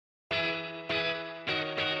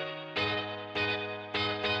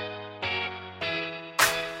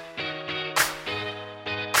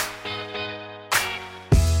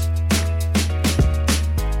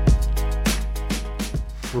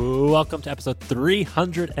Welcome to episode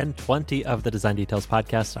 320 of the Design Details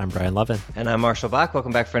podcast. I'm Brian Lovin. And I'm Marshall Bach.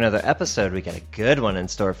 Welcome back for another episode. We got a good one in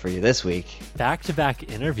store for you this week. Back-to-back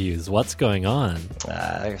interviews. What's going on?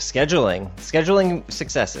 Scheduling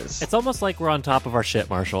successes. It's almost like we're on top of our shit,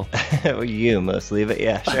 Marshall. You mostly, but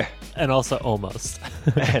yeah, sure. And also almost.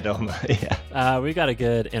 And almost, yeah. We got a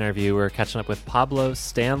good interview. We're catching up with Pablo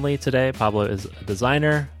Stanley today. Pablo is a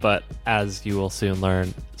designer, but as you will soon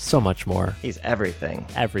learn, so much more. He's everything.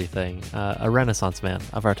 Everything. A renaissance man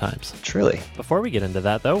of our times. Truly. Before we get into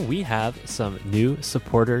that, though, we have some new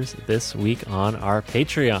supporters this week on our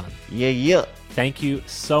Patreon. Yeah. Thank you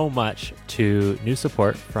so much to new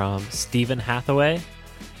support from Stephen Hathaway,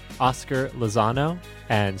 Oscar Lozano,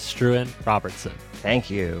 and Struan Robertson. Thank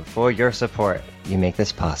you for your support. You make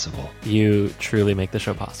this possible. You truly make the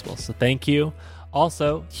show possible. So thank you.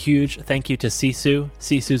 Also, huge thank you to Sisu.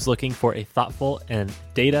 Sisu's looking for a thoughtful and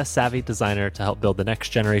data-savvy designer to help build the next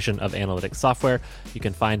generation of analytics software. You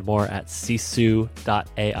can find more at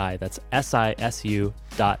sisu.ai. That's sisu.ai.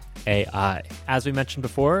 As we mentioned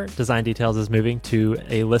before, Design Details is moving to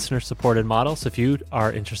a listener-supported model. So if you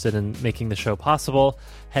are interested in making the show possible,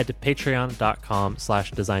 head to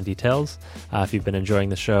patreon.com/designdetails. If you've been enjoying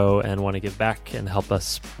the show and want to give back and help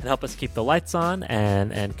us keep the lights on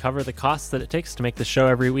and cover the costs that it takes to make the show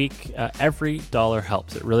every week, every dollar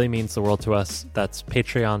helps. It really means the world to us. That's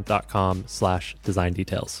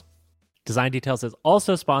patreon.com/designdetails. Design Details is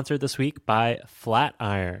also sponsored this week by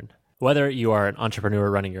Flatiron. Whether you are an entrepreneur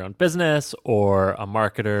running your own business or a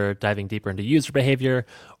marketer diving deeper into user behavior,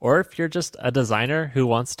 or if you're just a designer who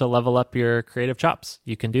wants to level up your creative chops,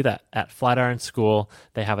 you can do that at Flatiron School.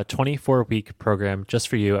 They have a 24-week program just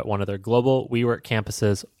for you at one of their global WeWork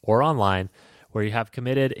campuses or online, where you have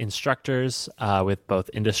committed instructors with both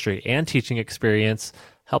industry and teaching experience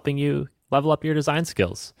helping you level up your design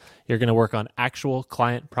skills. You're going to work on actual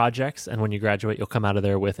client projects, and when you graduate, you'll come out of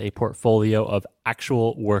there with a portfolio of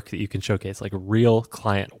actual work that you can showcase, like real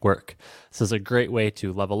client work. This is a great way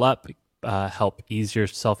to level up, help ease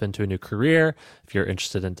yourself into a new career if you're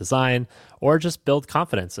interested in design, or just build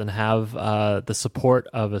confidence and have the support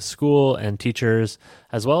of a school and teachers,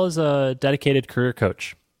 as well as a dedicated career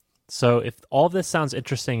coach. So if all of this sounds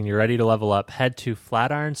interesting and you're ready to level up, head to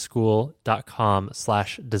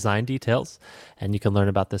flatironschool.com/design-details, and you can learn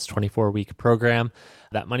about this 24-week program.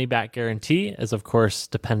 That money-back guarantee is, of course,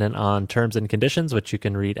 dependent on terms and conditions, which you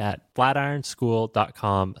can read at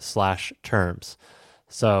flatironschool.com/terms.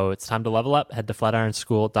 So it's time to level up. Head to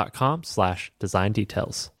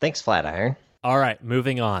flatironschool.com/design-details. Thanks, Flatiron. All right,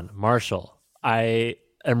 moving on. Marshall, I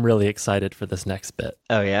am really excited for this next bit.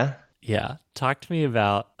 Oh, yeah? Yeah. Talk to me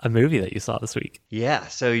about a movie that you saw this week. Yeah,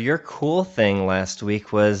 so your cool thing last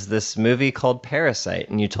week was this movie called Parasite,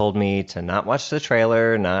 and you told me to not watch the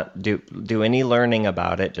trailer, not do any learning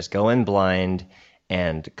about it, just go in blind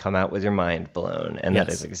and come out with your mind blown. And Yes.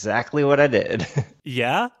 That is exactly what I did.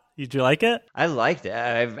 Yeah? Did you like it? I liked it.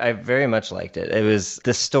 I very much liked it.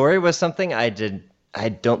 The story was something I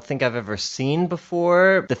don't think I've ever seen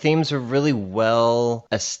before. The themes are really well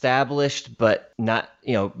established, but not,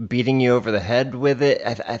 beating you over the head with it.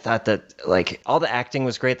 I thought that, like, all the acting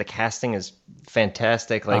was great. The casting is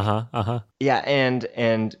fantastic. Like, yeah,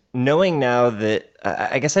 and knowing now that,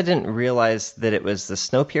 I guess I didn't realize that it was the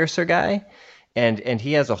Snowpiercer guy. And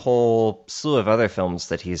he has a whole slew of other films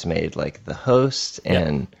that he's made, like The Host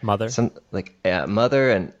and Mother. Mother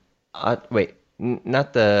and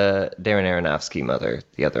not the Darren Aronofsky Mother,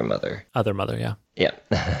 the other Mother. Other Mother, yeah. Yeah.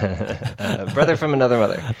 Brother from Another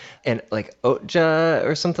Mother. And like Otja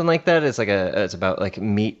or something like that. It's about like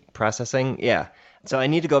meat processing. Yeah. So I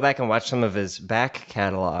need to go back and watch some of his back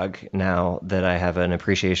catalog now that I have an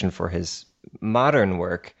appreciation for his modern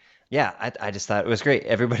work. Yeah, I just thought it was great.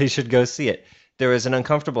 Everybody should go see it. There was an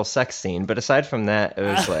uncomfortable sex scene, but aside from that, it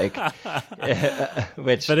was like,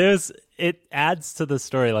 But it adds to the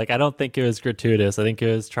story. Like, I don't think it was gratuitous. I think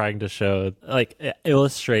it was trying to show, like,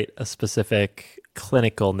 illustrate a specific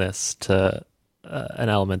clinicalness to an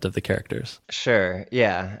element of the characters. Sure.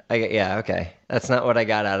 Yeah. Okay. That's not what I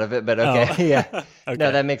got out of it, but okay. Oh. Yeah. Okay.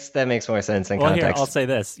 No, that makes more sense in Well, context. here, I'll say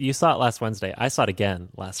this. You saw it last Wednesday. I saw it again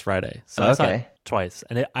last Friday. So I saw it twice.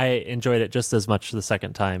 And I enjoyed it just as much the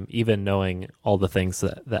second time, even knowing all the things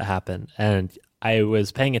that happen. And I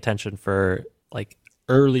was paying attention for, like,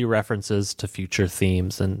 early references to future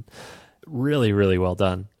themes, and really, really well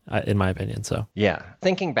done. In my opinion. So yeah,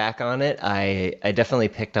 thinking back on it, I definitely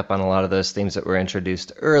picked up on a lot of those themes that were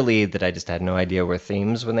introduced early that I just had no idea were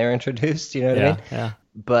themes when they were introduced. You know what I mean? Yeah.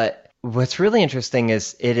 But What's really interesting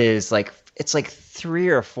is it's like 3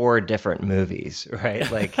 or 4 different movies, right?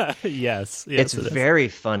 Like Yes, it's it is. very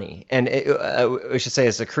funny, and we should say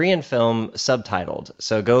it's a Korean film subtitled,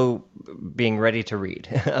 so go being ready to read.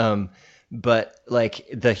 But like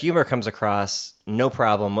the humor comes across no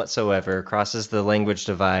problem whatsoever, crosses the language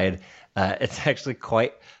divide. It's actually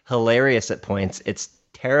quite hilarious at points. It's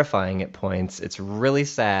terrifying at points. It's really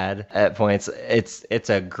sad at points. It's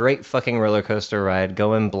a great fucking roller coaster ride.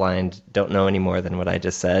 Go in blind, don't know any more than what I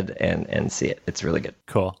just said, and see it. It's really good.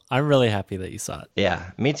 Cool. I'm really happy that you saw it.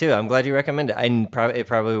 Yeah, me too. I'm glad you recommend it. It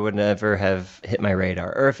probably would never have hit my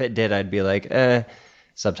radar, or if it did, I'd be like,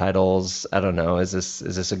 subtitles. I don't know. Is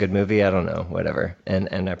this a good movie? I don't know. Whatever.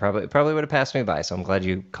 And I probably would have passed me by. So I'm glad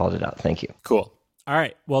you called it out. Thank you. Cool. All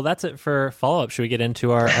right. Well, that's it for follow-up. Should we get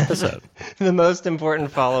into our episode? The most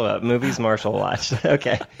important follow-up, movies Marshall watched.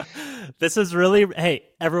 Okay. This is really, hey,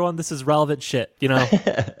 everyone, this is relevant shit, you know?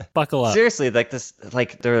 Buckle up. Seriously, there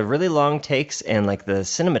are really long takes, and like the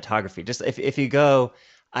cinematography. Just if you go,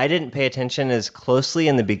 I didn't pay attention as closely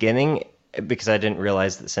in the beginning because I didn't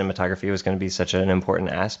realize that cinematography was going to be such an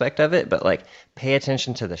important aspect of it. But like, pay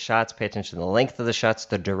attention to the shots, pay attention to the length of the shots,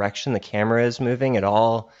 the direction the camera is moving. It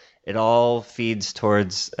all feeds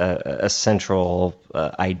towards a central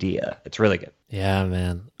idea. It's really good. Yeah,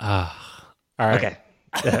 man. All right. Okay.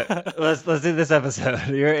 Let's do this episode.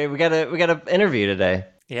 We got a interview today.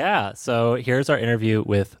 Yeah. So here's our interview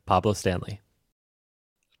with Pablo Stanley.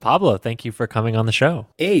 Pablo, thank you for coming on the show.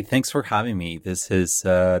 Hey, thanks for having me. This is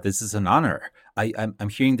an honor. I'm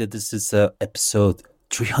hearing that this is episode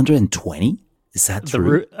 320. Is that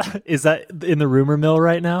true? Is that in the rumor mill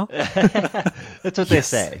right now? That's what they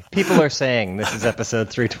say. People are saying this is episode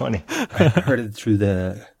 320. I heard it through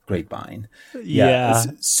the grapevine. Yeah.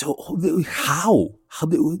 So how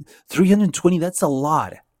 320? That's a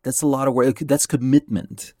lot. That's a lot of work. That's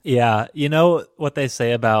commitment. Yeah. You know what they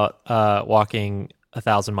say about walking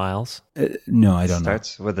 1,000 miles? No, I don't know.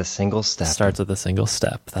 Starts with a single step. Starts with a single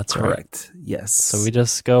step. That's correct. Right. Yes. So we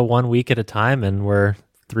just go 1 week at a time, and we're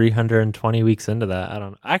 320 weeks into that. I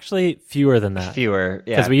don't know. Actually, fewer than that. Fewer,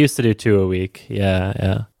 yeah. Because we used to do 2 a week.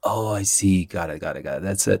 Yeah. Oh, I see. Got it.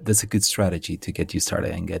 That's a good strategy to get you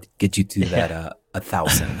started and get you to that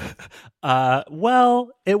 1,000. Well,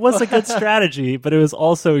 it was a good strategy, but it was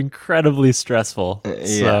also incredibly stressful. Yeah.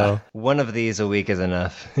 So one of these a week is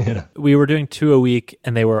enough. we were doing 2 a week,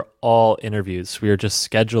 and they were all interviews. We were just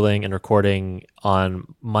scheduling and recording on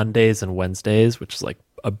Mondays and Wednesdays, which is like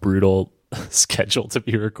a brutal schedule to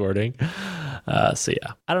be recording. So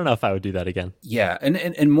yeah, I don't know if I would do that again. Yeah,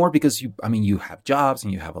 and more because you have jobs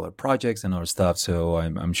and you have other projects and other stuff. So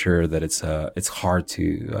I'm sure that it's hard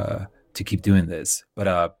to keep doing this,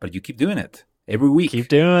 but you keep doing it every week. Keep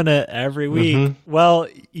doing it every week. Mm-hmm. Well,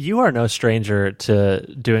 you are no stranger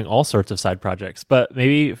to doing all sorts of side projects, but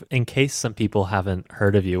maybe in case some people haven't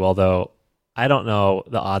heard of you, although I don't know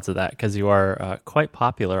the odds of that because you are quite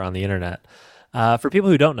popular on the internet. For people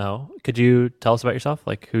who don't know, could you tell us about yourself,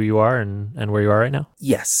 like who you are and where you are right now?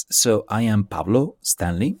 Yes. So I am Pablo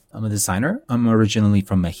Stanley. I'm a designer. I'm originally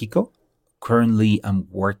from Mexico. Currently, I'm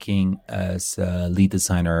working as a lead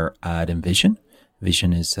designer at Envision.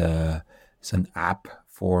 Vision is an app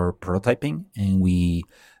for prototyping, and we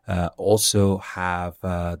also have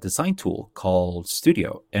a design tool called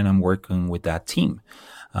Studio, and I'm working with that team.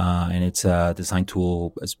 And it's a design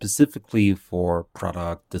tool specifically for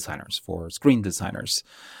product designers, for screen designers.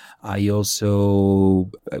 I also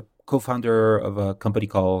co-founder of a company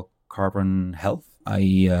called Carbon Health.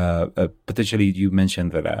 Potentially you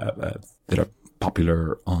mentioned that are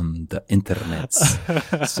popular on the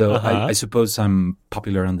internets. So I suppose I'm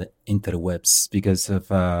popular on the interwebs because of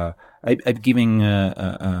I'm giving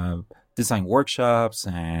design workshops,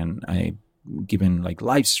 and I given like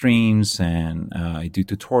live streams, and I do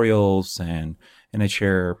tutorials, and I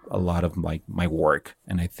share a lot of my work.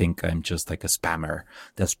 And I think I'm just like a spammer.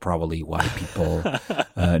 That's probably why people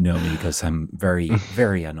know me, because I'm very,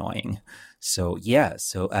 very annoying. So yeah,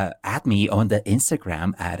 add me on the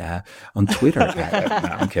Instagram, on Twitter. No,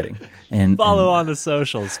 I'm kidding. And follow on the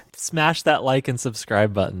socials. Smash that like and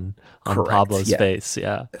subscribe button on correct, Pablo's face.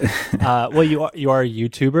 Yeah. Well, you are a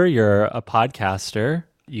YouTuber. You're a podcaster.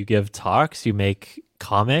 You give talks, you make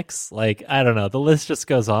comics. Like, I don't know, the list just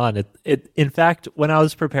goes on. In fact, when I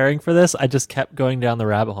was preparing for this, I just kept going down the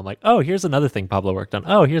rabbit hole. I'm like, oh, here's another thing Pablo worked on.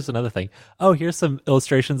 Oh, here's another thing. Oh, here's some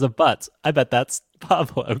illustrations of butts. I bet that's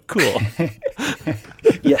Pablo. Cool.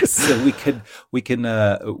 Yes, so we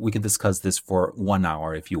can discuss this for 1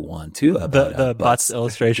 hour if you want to. About, the butts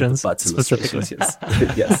illustrations, butts specifically.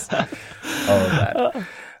 illustrations, yes. Yes, all of that.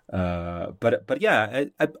 But yeah,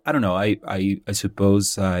 I don't know. I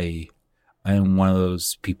suppose I am one of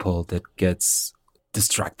those people that gets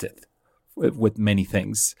distracted with many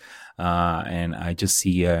things. And I just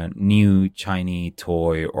see a new shiny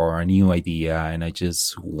toy or a new idea, and I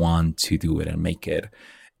just want to do it and make it.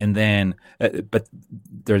 And then, but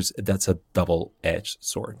that's a double-edged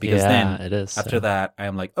sword, because Yeah, then it is. after that, I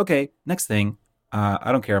am like, okay, next thing,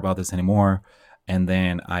 I don't care about this anymore. And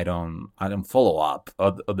then I don't follow up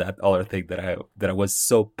on that other thing that I was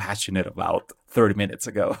so passionate about 30 minutes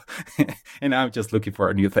ago. And I'm just looking for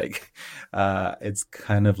a new thing. It's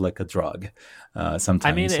kind of like a drug sometimes.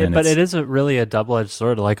 I mean, but it is really a double-edged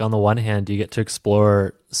sword. Like, on the one hand, you get to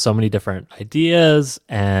explore so many different ideas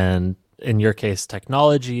and, in your case,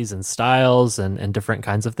 technologies and styles and different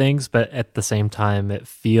kinds of things. But at the same time, it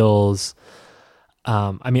feels...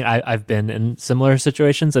 I mean, I've been in similar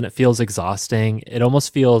situations, and it feels exhausting. It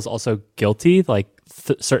almost feels also guilty, like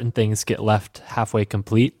certain things get left halfway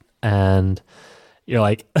complete, and you're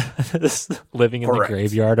like living in Correct. the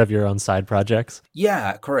graveyard of your own side projects.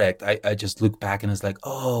 Yeah, correct. I just look back and it's like,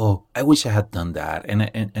 oh, I wish I had done that.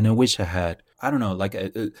 And I wish I had, I don't know, like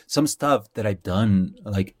some stuff that I've done,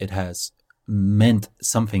 like it has meant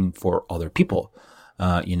something for other people.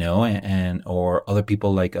 Or other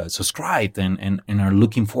people like subscribed and are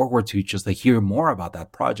looking forward to just like hear more about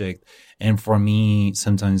that project. And for me,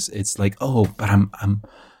 sometimes it's like, oh, but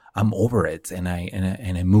I'm over it, and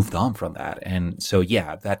I moved on from that. And so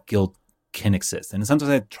yeah, that guilt can exist. And sometimes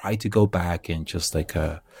I try to go back and just like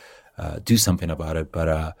do something about it,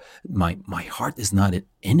 but my heart is not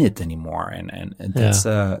in it anymore, and that's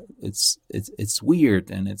it's weird,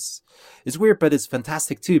 and it's weird, but it's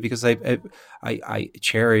fantastic too, because I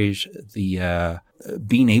cherish the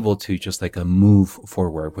being able to just like move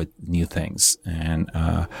forward with new things, and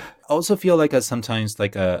I also feel like sometimes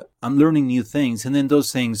like I'm learning new things, and then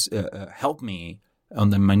those things help me on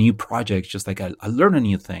my new projects. Just like I learn a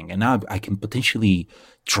new thing, and now I can potentially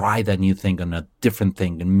try that new thing on a different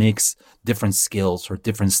thing and mix different skills or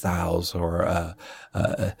different styles or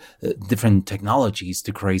different technologies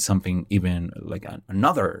to create something even like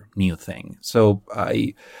another new thing. So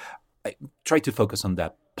I try to focus on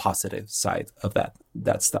that positive side of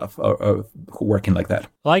that stuff, or working like that.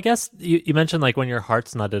 Well, I guess you mentioned like when your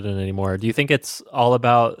heart's not in it anymore. Do you think it's all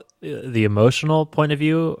about the emotional point of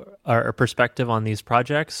view or perspective on these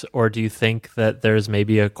projects? Or do you think that there's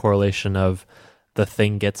maybe a correlation of the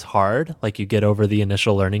thing gets hard, like you get over the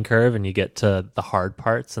initial learning curve and you get to the hard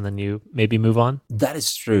parts and then you maybe move on? That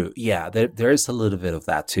is true. Yeah, there is a little bit of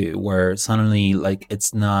that too, where suddenly like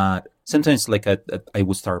it's not, sometimes like I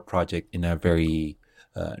would start a project in a very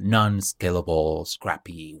non-scalable,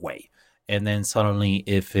 scrappy way. And then suddenly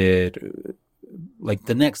if it, like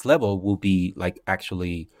the next level will be like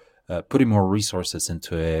actually putting more resources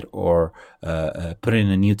into it, or putting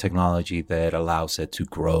in a new technology that allows it to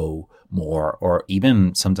grow more, or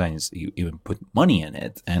even sometimes you even put money in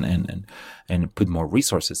it and put more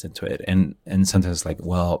resources into it. And sometimes like,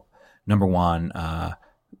 well, number one,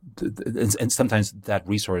 and sometimes that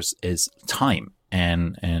resource is time,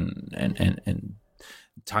 and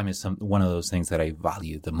time is one of those things that I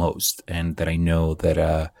value the most, and that I know that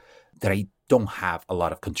I don't have a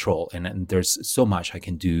lot of control, and there's so much I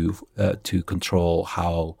can do to control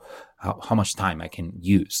how much time I can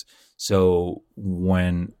use. So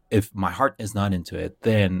if my heart is not into it,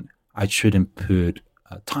 then I shouldn't put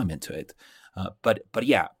time into it. But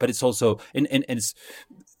it's also and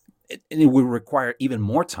it will require even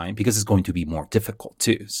more time, because it's going to be more difficult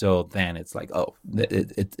too. So then it's like, oh,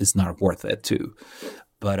 it's not worth it too.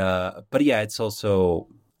 But yeah, it's also,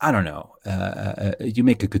 I don't know. You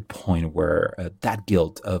make a good point where that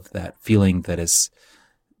guilt of that feeling that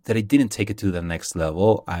I didn't take it to the next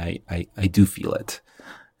level, I do feel it,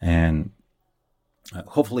 and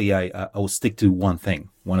hopefully I will stick to one thing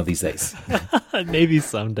one of these days. Maybe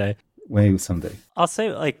someday. Maybe someday. I'll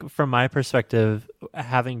say, like, from my perspective,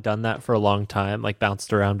 having done that for a long time, like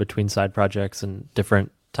bounced around between side projects and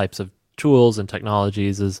different types of tools and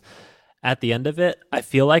technologies, is at the end of it, I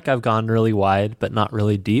feel like I've gone really wide, but not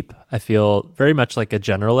really deep. I feel very much like a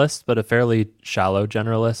generalist, but a fairly shallow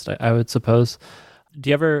generalist, I would suppose. Do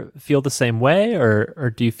you ever feel the same way,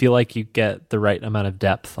 or do you feel like you get the right amount of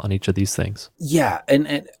depth on each of these things? Yeah,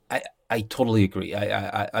 and I totally agree.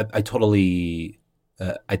 I totally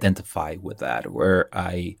identify with that, where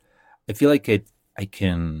I feel like I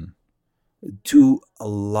can do a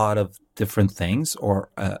lot of different things, or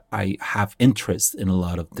I have interest in a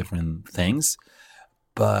lot of different things,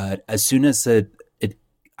 but as soon as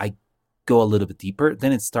I go a little bit deeper,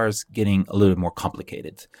 then it starts getting a little bit more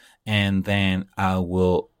complicated, and then I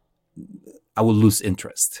will I will lose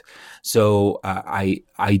interest. So I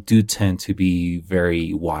do tend to be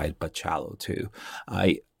very wide but shallow too.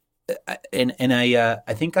 I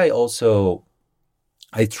think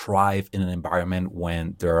I thrive in an environment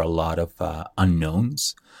when there are a lot of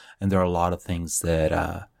unknowns, and there are a lot of things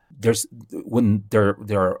that there's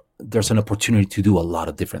an opportunity to do a lot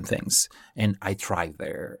of different things, and I thrive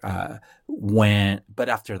there. But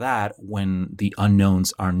after that, when the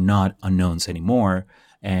unknowns are not unknowns anymore,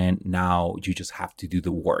 and now you just have to do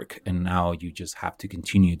the work, and now you just have to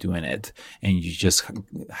continue doing it, and you just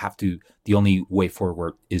have to. The only way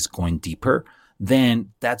forward is going deeper.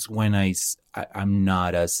 Then that's when I'm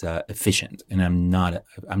not as efficient, and I'm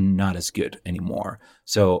not as good anymore.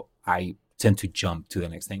 So I tend to jump to the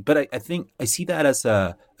next thing. But I think I see that as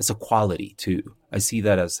a quality too. I see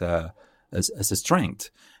that as a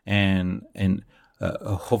strength, and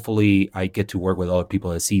hopefully I get to work with other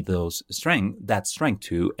people that see that strength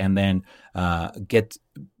too, and then get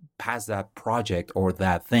past that project or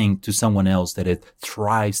that thing to someone else that it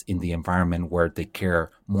thrives in the environment where they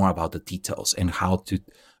care more about the details and how to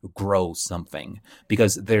grow something,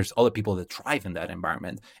 because there's other people that thrive in that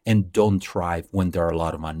environment and don't thrive when there are a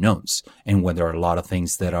lot of unknowns and when there are a lot of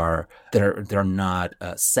things that are not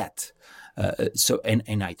set. So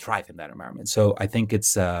I thrive in that environment. So I think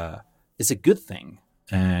it's a good thing.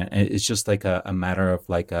 And it's just like a matter of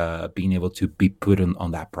like being able to be put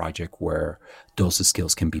on that project where those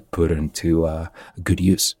skills can be put into good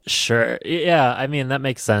use. Sure. Yeah, I mean, that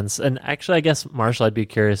makes sense. And actually, I guess, Marshall, I'd be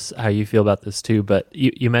curious how you feel about this too. But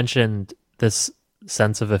you mentioned this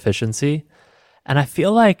sense of efficiency. And I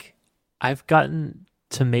feel like I've gotten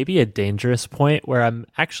to maybe a dangerous point where I'm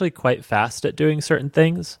actually quite fast at doing certain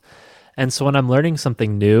things. And so when I'm learning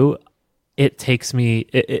something new, it takes me...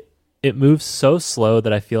 It moves so slow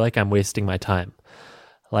that I feel like I'm wasting my time.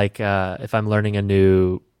 Like if I'm learning a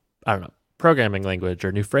new, I don't know, programming language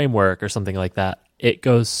or new framework or something like that, it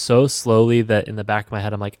goes so slowly that in the back of my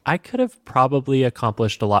head, I'm like, I could have probably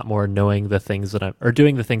accomplished a lot more knowing the things that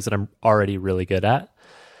doing the things that I'm already really good at.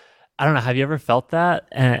 I don't know. Have you ever felt that?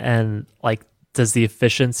 And like, does the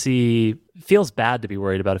efficiency, feels bad to be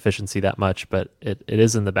worried about efficiency that much, but it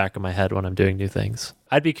is in the back of my head when I'm doing new things.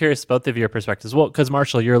 I'd be curious both of your perspectives. Well, because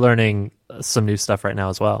Marshall, you're learning some new stuff right now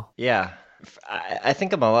as well. Yeah. I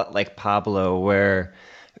think I'm a lot like Pablo, where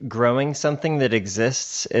growing something that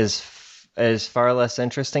exists is far less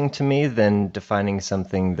interesting to me than defining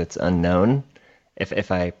something that's unknown.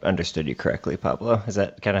 If I understood you correctly, Pablo, is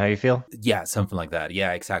that kind of how you feel? Yeah, something like that.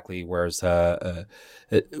 Yeah, exactly. Whereas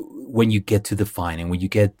when you get to define and when you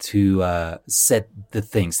get to set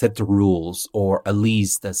the rules, or at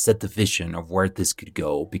least set the vision of where this could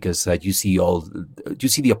go, because you see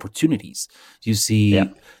the opportunities. You see,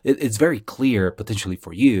 it's very clear potentially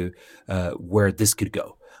for you where this could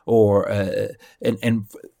go, or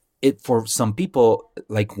for some people,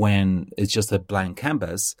 like when it's just a blank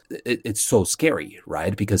canvas, it's so scary,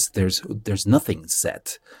 right? Because there's nothing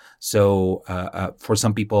set. So for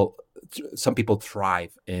some people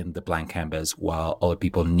thrive in the blank canvas, while other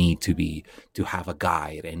people need to have a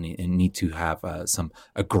guide and need to have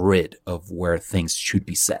a grid of where things should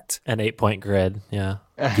be set. An 8-point grid, yeah.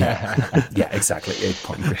 Yeah, exactly.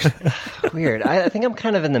 8-point grid. Weird. I think I'm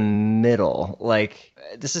kind of in the middle. Like,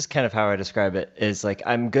 this is kind of how I describe it, is like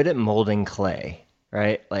I'm good at molding clay,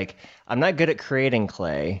 right? Like, I'm not good at creating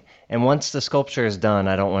clay. And once the sculpture is done,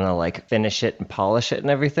 I don't want to like finish it and polish it and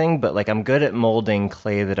everything, but like I'm good at molding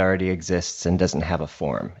clay that already exists and doesn't have a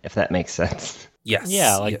form, if that makes sense. Yes.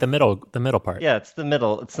 Yeah, like the middle part. Yeah, it's the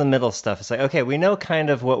middle stuff. It's like, okay, we know kind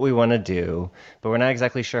of what we want to do, but we're not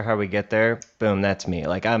exactly sure how we get there. Boom, that's me.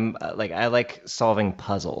 Like I like solving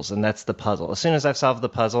puzzles, and that's the puzzle. As soon as I've solved the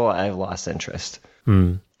puzzle, I've lost interest.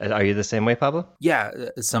 Are you the same way, Pablo? Yeah,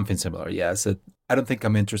 something similar. Yeah, so I don't think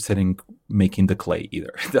I'm interested in making the clay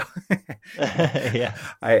either. Yeah,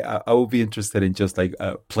 I will be interested in just like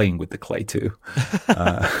playing with the clay too.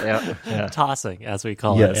 yeah. Tossing, as we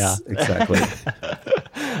call it. Yeah, exactly.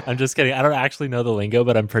 I'm just kidding. I don't actually know the lingo,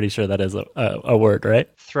 but I'm pretty sure that is a word, right?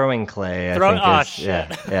 Throwing clay. I think is,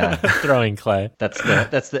 shit. Yeah. Throwing clay. That's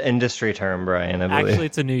the industry term, Brian. I believe. Actually,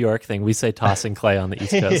 it's a New York thing. We say tossing clay on the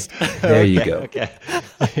East Coast. There you go. Okay.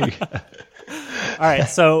 All right,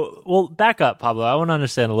 so we'll back up, Pablo. I want to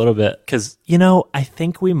understand a little bit because I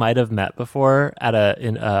think we might have met before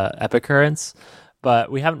in Epicurrence,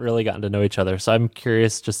 but we haven't really gotten to know each other. So I'm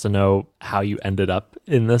curious just to know how you ended up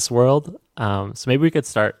in this world. So maybe we could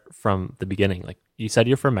start from the beginning. Like you said,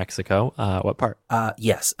 you're from Mexico. What part?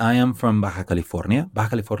 Yes, I am from Baja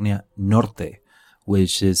California Norte,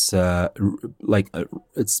 which is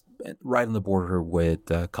it's right on the border with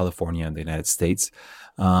California and the United States.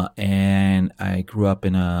 And I grew up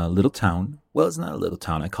in a little town. Well, it's not a little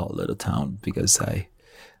town. I call it a little town because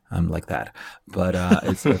I'm like that. But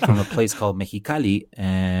it's from a place called Mexicali,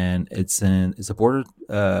 and it's a border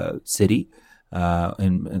city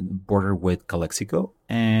in border with Calexico.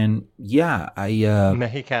 And yeah,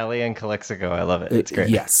 Mexicali and Calexico. I love it. It's great.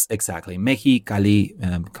 Yes, exactly. Mexicali,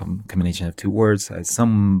 combination of two words.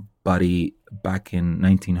 Somebody back in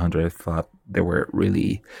 1900 thought they were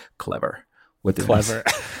really clever with it. Clever.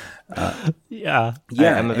 Yeah.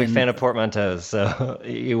 I'm a big fan of portmanteaus, so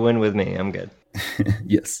you win with me. I'm good.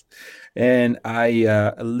 Yes. And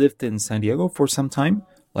I lived in San Diego for some time.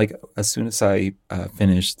 Like as soon as I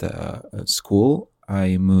finished school,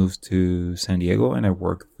 I moved to San Diego and I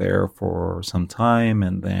worked there for some time.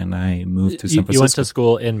 And then I moved to San Francisco. You went to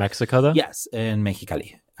school in Mexico, though? Yes, in Mexicali.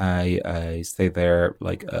 I stayed there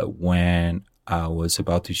when I was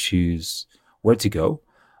about to choose where to go.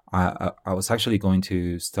 I was actually going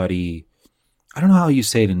to study, I don't know how you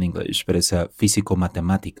say it in English, but it's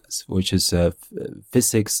Físico-Matemáticas, which is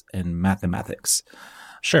physics and mathematics.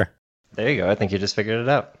 Sure. There you go. I think you just figured it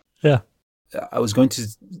out. Yeah. I was going to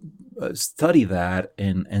study that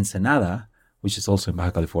in Ensenada, which is also in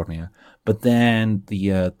Baja California. But then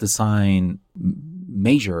the design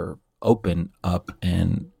major opened up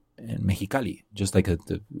in Mexicali, just like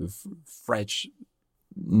the fresh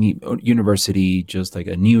university, just like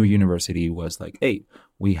a new university was like, hey,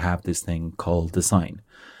 we have this thing called design.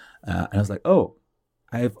 And I was like, oh,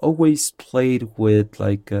 I've always played with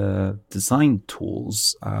design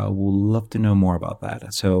tools. I would love to know more about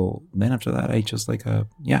that. So then after that, I just I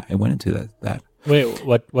went into that. Wait,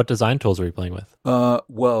 what design tools were you playing with?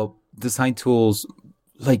 Well, design tools,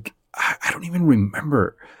 I don't even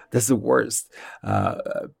remember. That's the worst.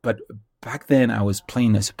 But back then I was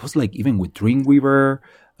playing, I suppose, even with Dreamweaver,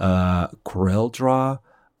 CorelDRAW,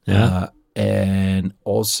 and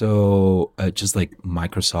also just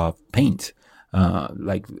Microsoft Paint.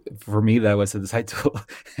 For me, that was a design tool.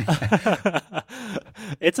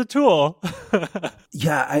 It's a tool.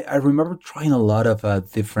 Yeah, I remember trying a lot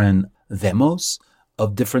of different demos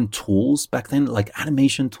of different tools back then, like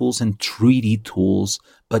animation tools and 3D tools.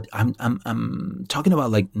 But I'm talking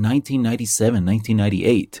about 1997,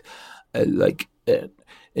 1998.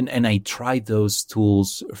 And I tried those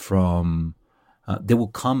tools from. They will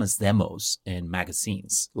come as demos in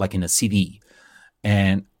magazines, like in a CD,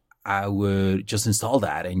 and I would just install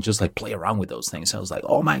that and just play around with those things. I was like,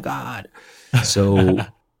 oh my God. So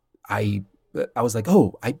I was like,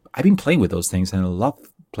 oh, I've been playing with those things and I love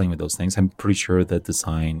playing with those things. I'm pretty sure that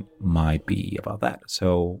design might be about that.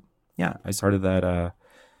 So yeah, I started that.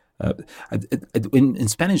 In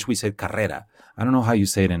Spanish, we say carrera. I don't know how you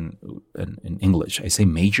say it in English. I say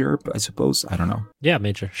major, I suppose. I don't know. Yeah,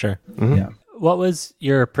 major, sure. Mm-hmm. Yeah. What was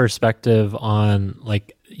your perspective on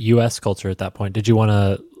U.S. culture at that point? Did you want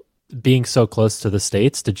to, being so close to the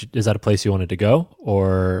States, is that a place you wanted to go,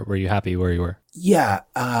 or were you happy where you were? Yeah,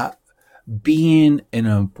 being in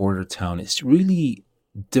a border town is really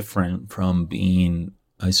different from being,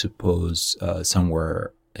 I suppose,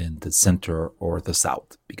 somewhere in the center or the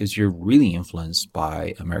South, because you're really influenced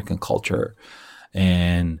by American culture.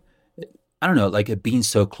 And I don't know, being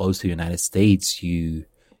so close to the United States, you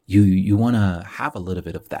want to have a little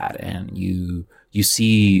bit of that, and you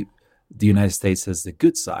see the United States as the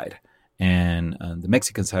good side, and the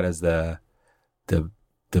Mexican side as the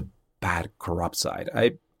bad, corrupt side.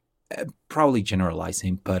 I'm probably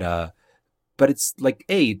generalizing, but it's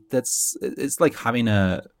it's like having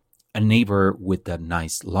a neighbor with a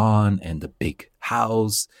nice lawn and the big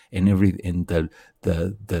house and the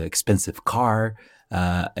expensive car.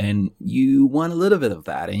 And you want a little bit of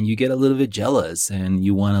that, and you get a little bit jealous, and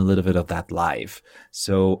you want a little bit of that life.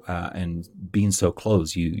 So, and being so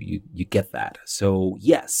close, you get that. So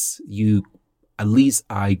yes, at least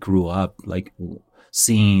I grew up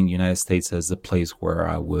seeing United States as a place where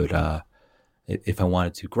I would, if I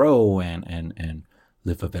wanted to grow and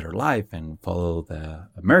live a better life and follow the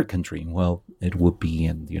American dream, well, it would be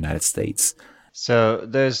in the United States. So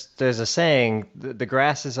there's a saying, the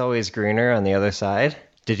grass is always greener on the other side.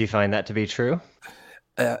 Did you find that to be true?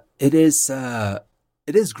 It is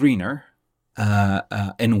greener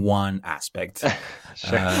in one aspect.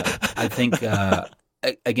 Sure. I think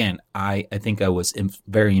again, I think I was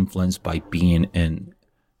very influenced by being in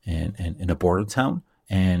a border town,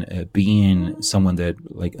 and being someone that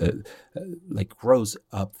grows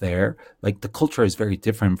up there. The culture is very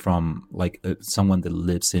different from someone that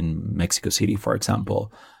lives in Mexico City, for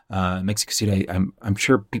example. Mexico City, I'm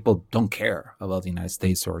sure people don't care about the United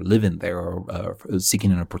States or living there or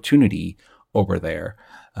seeking an opportunity over there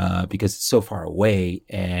because it's so far away,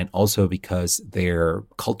 and also because their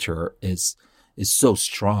culture is so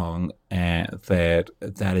strong and that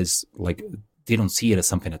is like they don't see it as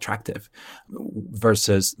something attractive.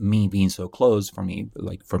 Versus me being so close, for me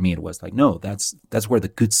it was like, no, that's where the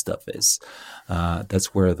good stuff is.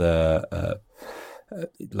 That's where the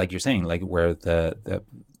like you're saying, like where the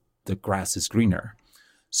grass is greener.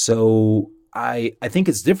 So I think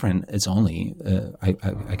it's different. It's only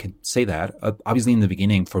I can say that. Obviously, in the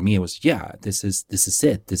beginning, for me, it was this is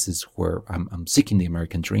it. This is where I'm seeking the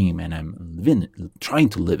American dream, and I'm trying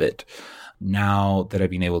to live it. Now that I've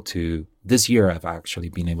been able to, this year I've actually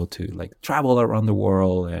been able to like travel around the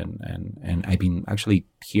world, and I've been actually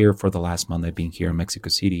here for the last month. I've been here in Mexico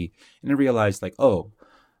City, and I realized like,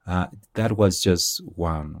 that was just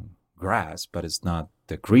one grass, but it's not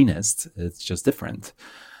the greenest. It's just different.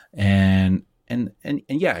 And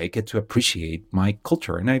yeah, I get to appreciate my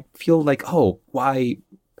culture, and I feel like, why?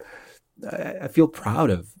 I feel proud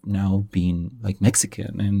of now being like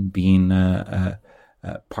Mexican and being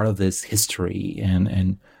part of this history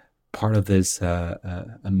and part of this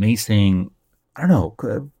amazing, I don't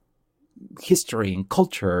know, history and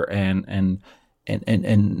culture and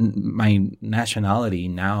my nationality.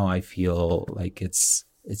 Now I feel like it's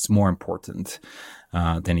more important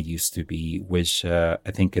than it used to be, which I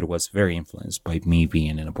think it was very influenced by me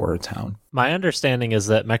being in a border town. My understanding is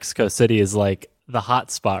that Mexico City is like the hot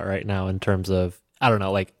spot right now in terms of, I don't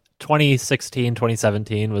know, like 2016,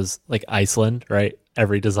 2017 was like Iceland, right?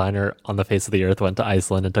 Every designer on the face of the earth went to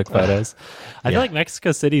Iceland and took photos. I feel like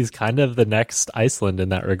Mexico City is kind of the next Iceland in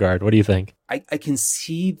that regard. What do you think? I can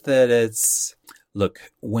see that it's...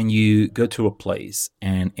 Look, when you go to a place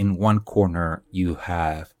and in one corner you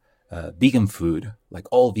have vegan food, like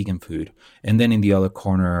all vegan food, and then in the other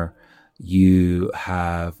corner you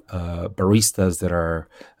have baristas that are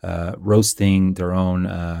roasting their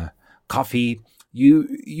own coffee,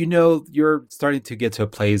 you know you're starting to get to a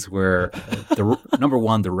place where the number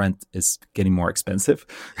one, the rent is getting more expensive.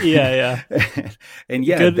 Yeah. And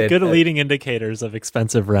yeah, good leading indicators of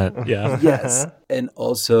expensive rent. Yeah. Yes. And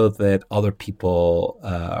also that other people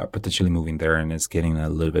are potentially moving there, and it's getting a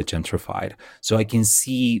little bit gentrified. So I can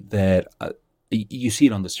see that you see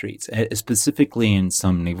it on the streets, specifically in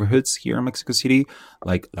some neighborhoods here in Mexico City,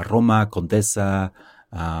 like La Roma, Condesa,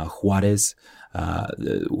 Juarez,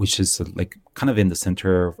 which is like kind of in the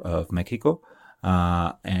center of Mexico.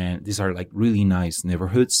 And these are like really nice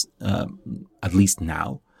neighborhoods, at least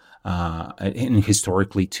now. And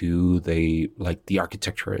historically too, the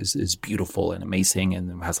architecture is beautiful and amazing,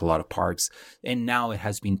 and has a lot of parks. And now it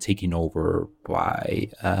has been taken over by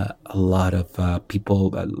a lot of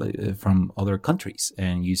people from other countries,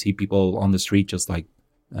 and you see people on the street just like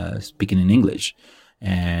speaking in English,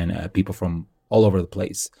 and people from all over the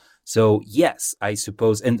place. So yes, I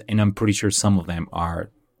suppose, and I'm pretty sure some of them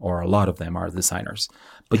are, or a lot of them are designers.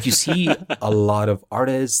 But you see a lot of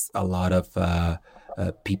artists, a lot of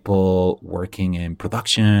people working in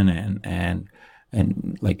production and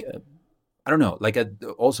like I don't know, like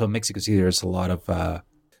also in Mexico City, there's a lot of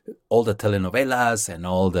all the telenovelas and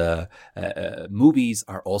all the movies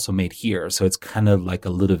are also made here. So it's kind of like a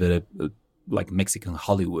little bit of like Mexican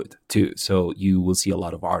Hollywood too. So you will see a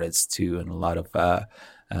lot of artists too, and a lot of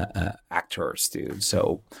actors too.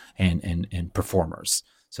 So and performers.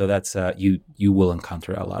 So that's you will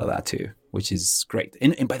encounter a lot of that too, which is great.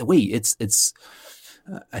 And by the way, it's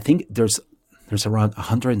I think there's around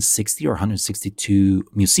 160 or 162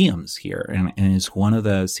 museums here, and it's one of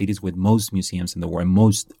the cities with most museums in the world,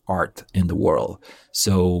 most art in the world.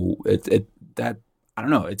 So that I don't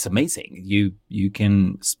know, it's amazing. You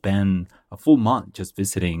can spend a full month just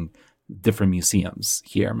visiting different museums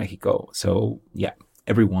here in Mexico. So yeah,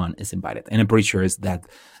 everyone is invited, and I'm pretty sure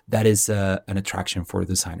that is an attraction for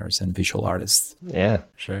designers and visual artists. Yeah,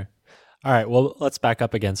 sure. All right, well, let's back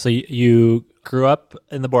up again. So you grew up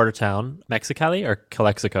in the border town, Mexicali or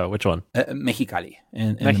Calexico? Which one? Mexicali.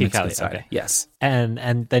 In Mexicali, the Mexican side. okay. Yes.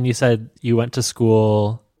 And then you said you went to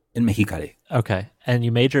school in Mexicali. Okay. And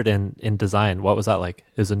you majored in design. What was that like?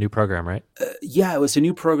 It was a new program, right? Yeah, it was a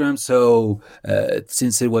new program. So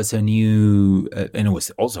since it was a new, and it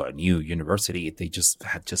was also a new university, they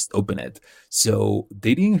had just opened it. So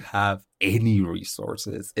they didn't have any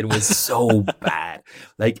resources. It was so bad.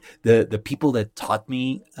 Like the people that taught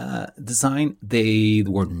me design, they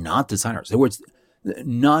were not designers.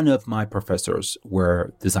 none of my professors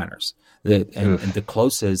were designers. And the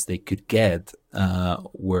closest they could get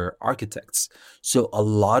were architects. So a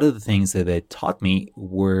lot of the things that they taught me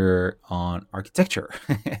were on architecture.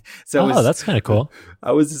 So that's kind of cool.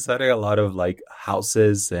 I was designing a lot of like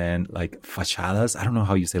houses and like fachadas. I don't know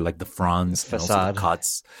how you say like the fronts and also the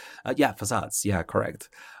cuts. Facades. Yeah, correct.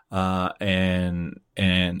 And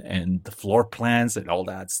the floor plans and all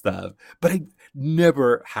that stuff. But I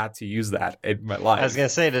never had to use that in my life. I was gonna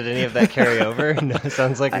say, did any of that carry over? No,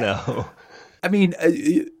 sounds like no. I mean,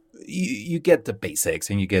 you get the basics,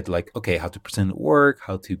 and you get like, okay, how to present work,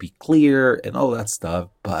 how to be clear, and all that stuff.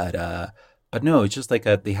 But no, it's just like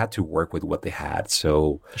they had to work with what they had.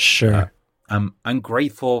 So sure, I'm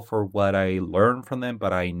grateful for what I learned from them,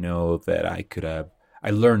 but I know that I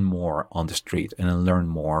learned more on the street, and I learned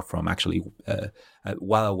more from actually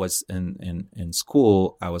while I was in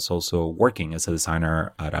school. I was also working as a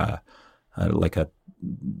designer at a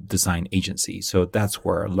design agency. So that's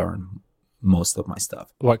where I learned most of my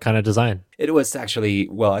stuff. What kind of design? It was actually,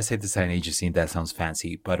 well, I say design agency, and that sounds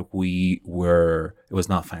fancy, but it was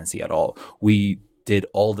not fancy at all. We did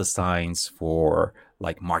all the signs for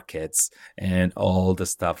like markets and all the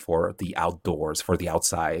stuff for the outdoors, for the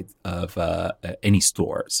outside of any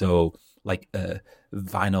store. So like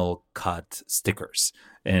vinyl cut stickers,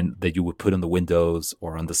 and that you would put on the windows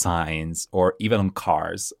or on the signs or even on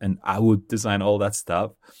cars. And I would design all that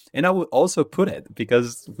stuff. And I would also put it,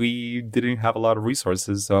 because we didn't have a lot of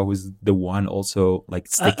resources. So I was the one also like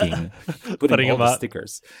putting all the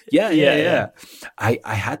stickers. Yeah. I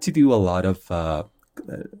had to do a lot of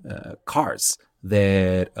cars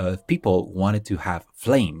that people wanted to have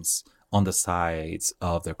flames on the sides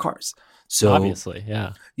of their cars. So obviously,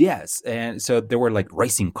 yeah. Yes. And so they were like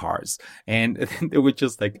racing cars, and they would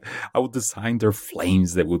just like, I would design their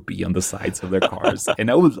flames that would be on the sides of their cars. And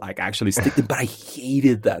I would like actually stick them, but I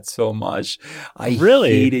hated that so much. I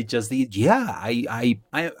hated just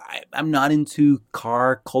I'm not into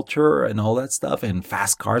car culture and all that stuff and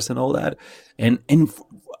fast cars and all that. And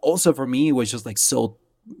also for me, it was just like so,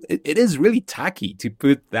 it is really tacky to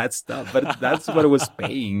put that stuff, but that's what I was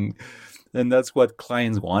paying. And that's what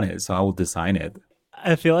clients wanted, so I will design it.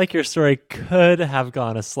 I feel like your story could have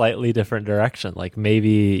gone a slightly different direction. Like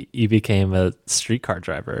maybe you became a streetcar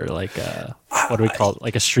driver, like what do we call it?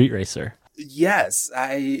 Like a street racer. Yes,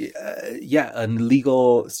 an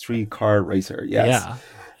legal streetcar racer. Yes.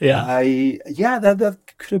 Yeah. That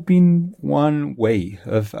could have been one way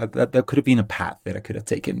of that could have been a path that I could have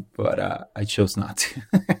taken, but I chose not to.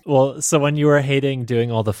 Well, so when you were hating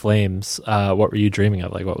doing all the flames, what were you dreaming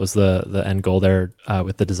of? Like, what was the end goal there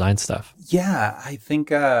with the design stuff? Yeah, I think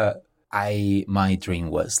my dream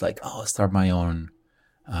was like, start my own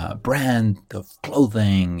brand of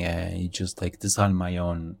clothing and just like design my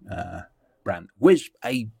own brand, which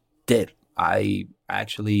I did. I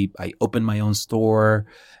opened my own store,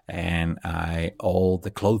 and all the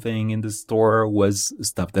clothing in the store was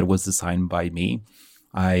stuff that was designed by me.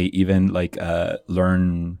 I even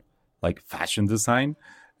learned like fashion design.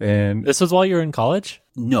 And this was while you were in college?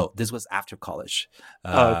 No, this was after college.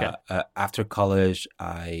 Okay. After college,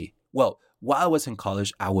 while I was in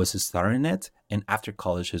college, I was starting it. And after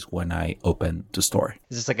college is when I opened the store.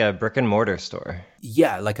 Is this like a brick and mortar store?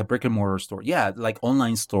 Yeah, like a brick and mortar store. Yeah, like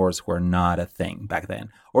online stores were not a thing back then.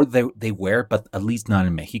 Or they were, but at least not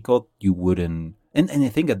in Mexico. You wouldn't. And I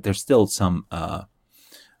think that there's still some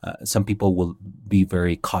people will be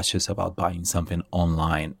very cautious about buying something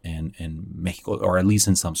online in Mexico, or at least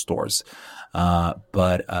in some stores.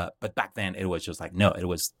 But back then it was just like, no, it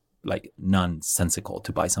was like nonsensical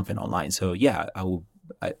to buy something online. So yeah,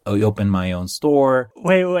 I opened my own store.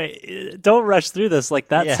 Wait, don't rush through this. Like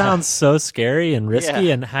that sounds so scary and risky.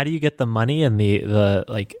 Yeah. And how do you get the money and the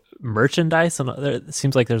like merchandise? And it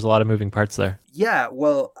seems like there's a lot of moving parts there. Yeah,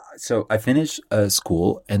 well, so I finished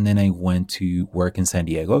school, and then I went to work in San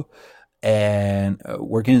Diego. And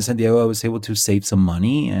working in San Diego, I was able to save some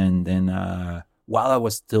money. And then while I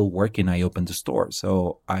was still working, I opened the store.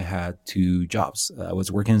 So I had 2 jobs. I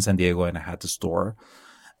was working in San Diego, and I had the store.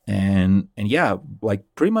 And yeah, like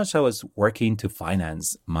pretty much I was working to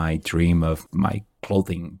finance my dream of my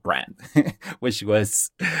clothing brand, which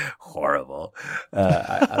was horrible.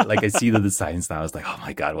 I see the designs now. I was like, oh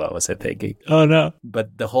my God, what was I thinking? Oh no.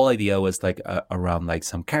 But the whole idea was like around like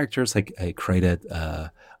some characters. Like I created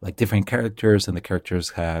like different characters, and the characters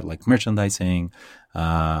had like merchandising,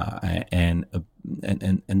 and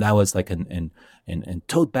that was like in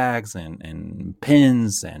tote bags and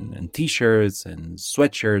pins and t-shirts and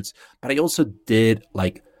sweatshirts. But I also did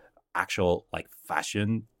like actual like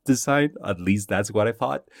fashion design. At least that's what I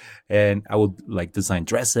thought. And I would like design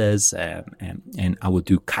dresses and I would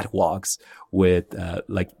do catwalks with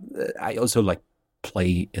I also like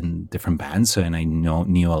play in different bands, and I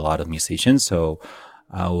knew a lot of musicians. So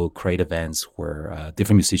I will create events where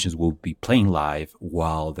different musicians will be playing live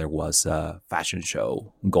while there was a fashion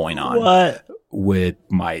show going on. What? With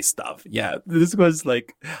my stuff. Yeah, this was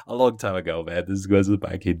like a long time ago, man. This was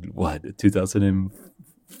back in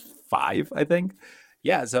 2005, I think.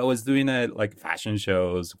 Yeah, so I was doing like fashion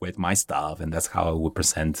shows with my stuff, and that's how I would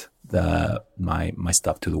present my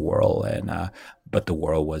stuff to the world. And but the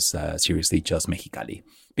world was seriously just Mexicali,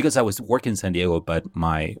 because I was working in San Diego, but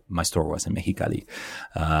my store was in Mexicali.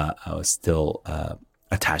 I was still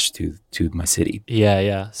attached to my city.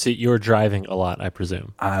 Yeah. So you were driving a lot, I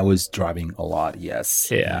presume. I was driving a lot,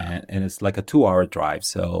 yes. Yeah. And it's like a 2-hour drive,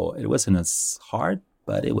 so it wasn't as hard,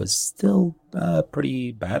 but it was still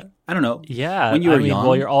pretty bad. I don't know. Yeah. When you were young,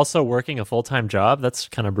 well, you're also working a full-time job. That's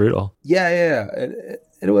kind of brutal. Yeah.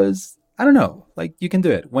 It was. I don't know. Like, you can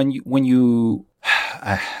do it when you.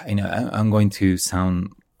 I know I'm going to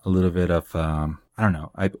sound a little bit of I don't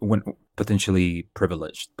know. When potentially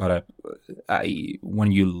privileged, but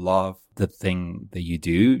when you love the thing that you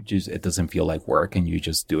do, just it doesn't feel like work, and you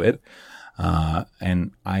just do it.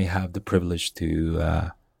 And I have the privilege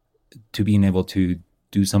to being able to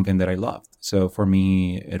do something that I loved. So for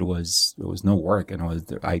me, it was no work, and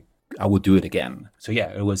I would do it again. So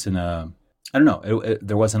yeah, it wasn't I don't know.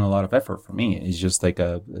 There wasn't a lot of effort for me. It's just like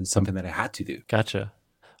something that I had to do. Gotcha.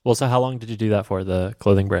 Well, so how long did you do that for, the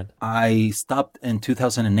clothing brand? I stopped in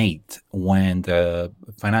 2008 when the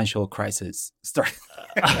financial crisis started.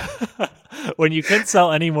 When you couldn't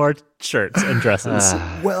sell any more shirts and dresses.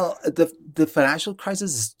 Well, the financial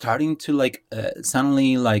crisis is starting to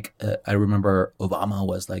suddenly I remember Obama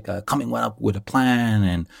was coming up with a plan,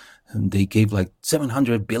 and they gave like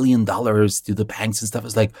 $700 billion to the banks and stuff.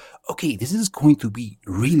 It's like, okay, this is going to be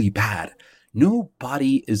really bad.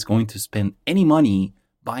 Nobody is going to spend any money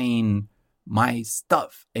buying my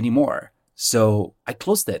stuff anymore. So I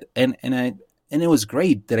closed it, and it was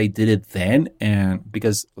great that I did it then, and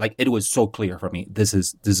because like it was so clear for me, this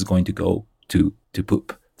is going to go to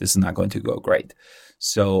poop. This is not going to go great.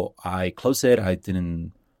 So I closed it. I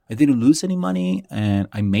didn't lose any money, and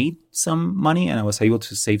I made some money, and I was able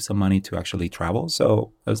to save some money to actually travel.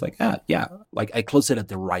 So I was like, yeah, like I closed it at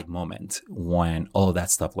the right moment when all of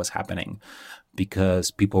that stuff was happening,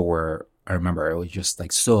 because people were, I remember I was just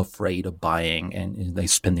like so afraid of buying and like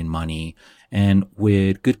spending money, and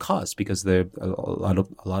with good cause, because a lot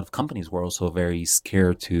of companies were also very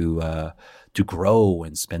scared to grow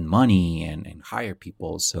and spend money and hire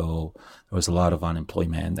people. So there was a lot of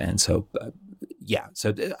unemployment, and so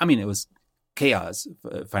so I mean it was chaos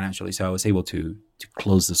financially. So I was able to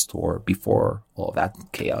close the store before all of that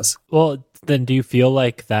chaos. Well, then do you feel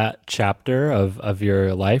like that chapter of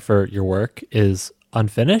your life or your work is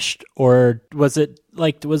unfinished, or was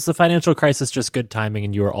the financial crisis just good timing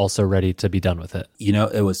and you were also ready to be done with it? You know,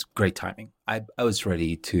 it was great timing. I was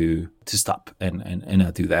ready to stop and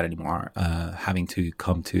not do that anymore. Having to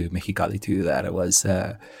come to Mexicali to do that, it was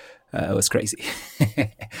crazy.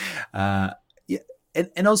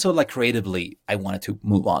 And also like creatively, I wanted to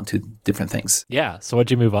move on to different things. Yeah. So what'd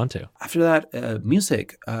you move on to? After that,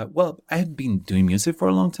 music. Well, I had been doing music for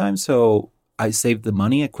a long time, so I saved the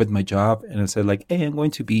money. I quit my job, and I said like, hey, I'm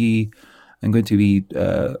going to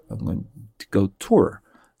go tour.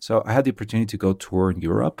 So I had the opportunity to go tour in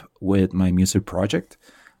Europe with my music project.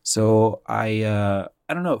 So I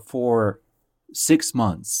don't know, for 6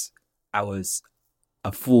 months, I was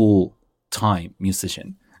a full-time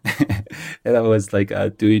musician. And I was like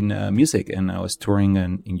doing music, and I was touring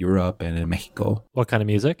in Europe and in Mexico. What kind of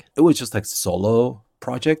music? It was just like solo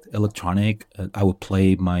project, electronic. I would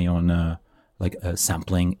play my own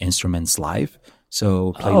sampling instruments live.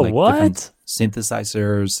 So play different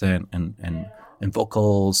synthesizers and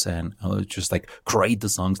vocals, and I would just like create the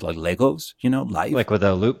songs like Legos, live. Like with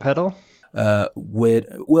a loop pedal?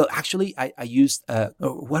 Actually, I used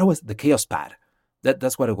what was the Chaos Pad?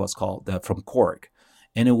 That's what it was called, from Korg.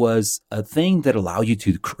 And it was a thing that allowed you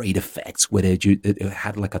to create effects with it. It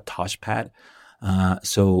had like a touchpad.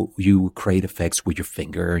 So you create effects with your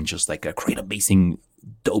finger and just like create amazing,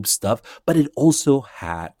 dope stuff. But it also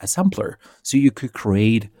had a sampler. So you could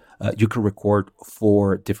record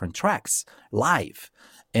 4 different tracks live.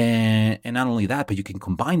 And not only that, but you can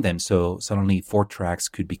combine them. So suddenly 4 tracks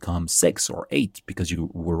could become 6 or 8 because you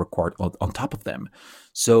will record on top of them.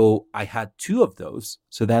 So I had 2 of those.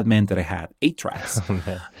 So that meant that I had 8 tracks. Oh,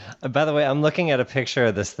 man. By the way, I'm looking at a picture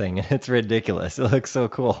of this thing and it's ridiculous. It looks so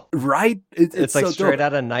cool. Right? It's like so straight dope.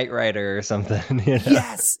 out of Knight Rider or something. You know?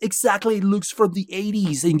 Yes, exactly. It looks from the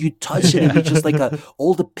 80s and you touch it and it's just like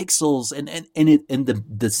all the pixels and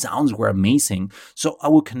the sounds were amazing. So I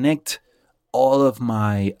would connect all of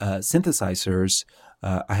my synthesizers.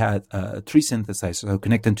 I had 3 synthesizers. I would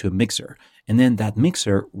connect them to a mixer, and then that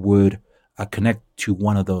mixer would connect to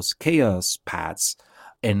one of those Chaos pads,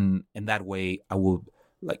 and that way I would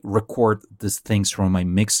like record these things from my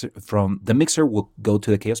mixer. From the mixer will go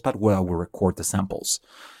to the Chaos pad where I will record the samples,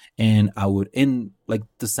 and I would in like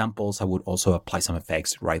the samples I would also apply some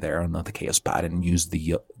effects right there on the Chaos pad and use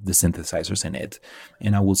the synthesizers in it,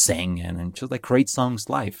 and I would sing and just like create songs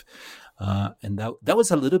live. And that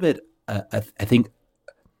was a little bit, I think,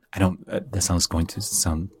 I don't, that sounds going to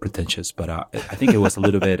sound pretentious, but I think it was a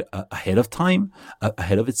little bit ahead of time,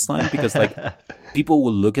 ahead of its time, because like people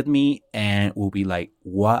will look at me and will be like,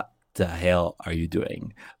 what the hell are you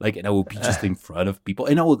doing? Like, and I will be just in front of people.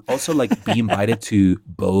 And I would also like be invited to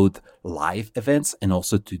both live events and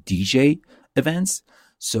also to DJ events.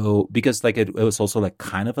 So because like it was also like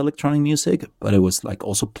kind of electronic music, but it was like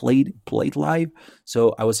also played live.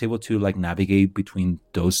 So I was able to like navigate between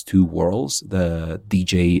those 2 worlds, the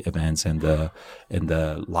DJ events and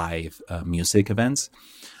the live music events.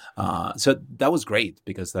 So that was great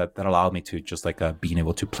because that allowed me to just like being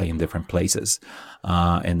able to play in different places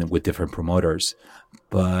and with different promoters.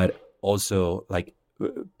 But also like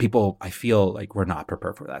people, I feel like we're not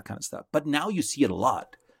prepared for that kind of stuff. But now you see it a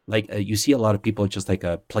lot. Like you see a lot of people just like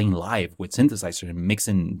playing live with synthesizer and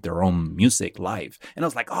mixing their own music live. And I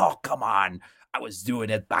was like, oh, come on. I was doing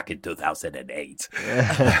it back in 2008.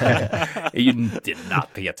 You did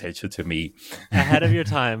not pay attention to me. Ahead of your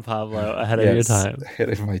time, Pablo. Ahead of your time. Ahead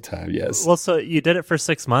of my time, yes. Well, so you did it for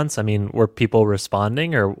 6 months. I mean, were people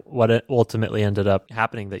responding, or what ultimately ended up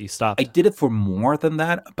happening that you stopped? I did it for more than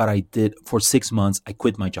that, but I did for 6 months. I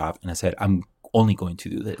quit my job and I said, I'm only going to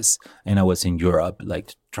do this. And I was in Europe,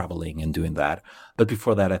 like traveling and doing that. But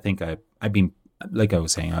before that, I think I've been, like I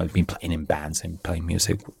was saying, I've been playing in bands and playing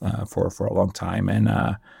music for a long time. And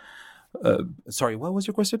sorry, what was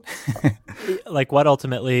your question? Like what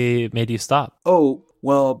ultimately made you stop? Oh,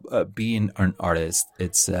 well, being an artist,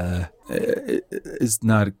 it's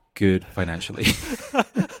not good financially.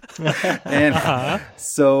 And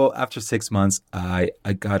so after 6 months, I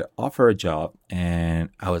got offered a job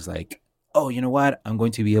and I was like, oh, you know what? I'm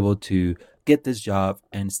going to be able to get this job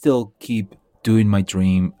and still keep doing my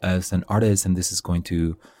dream as an artist. And this is going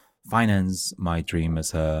to finance my dream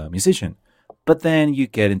as a musician. But then you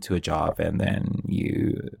get into a job and then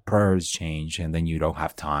priorities change and then you don't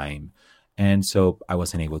have time. And so I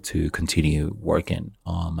wasn't able to continue working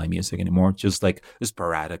on my music anymore, just like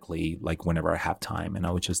sporadically, like whenever I have time. And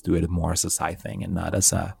I would just do it more as a side thing and not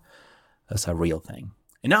as a real thing.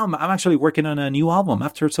 And now I'm actually working on a new album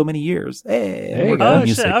after so many years. Hey, oh,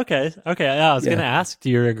 shit. Okay. Yeah, I was going to ask,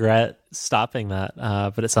 do you regret stopping that?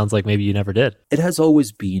 But it sounds like maybe you never did. It has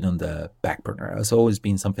always been on the back burner. It has always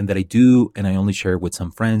been something that I do, and I only share it with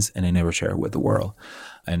some friends, and I never share it with the world.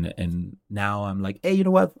 And now I'm like, hey, you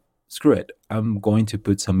know what? Screw it. I'm going to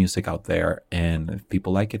put some music out there, and if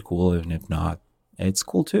people like it, cool. And if not, it's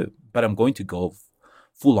cool too. But I'm going to go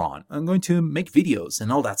full on. I'm going to make videos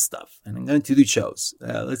and all that stuff. And I'm going to do shows.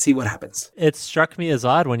 Let's see what happens. It struck me as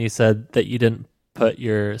odd when you said that you didn't put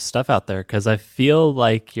your stuff out there, because I feel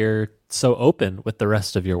like you're so open with the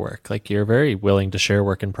rest of your work. Like you're very willing to share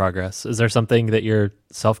work in progress. Is there something that you're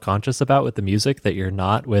self-conscious about with the music that you're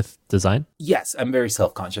not with design? Yes, I'm very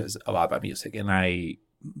self-conscious about my music. And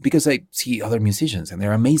because I see other musicians and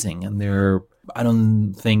they're amazing and I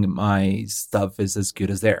don't think my stuff is as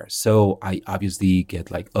good as theirs. So I obviously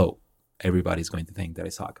get like, oh, everybody's going to think that I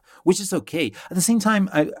suck, which is okay. At the same time,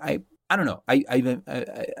 I don't know.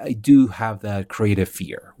 I do have that creative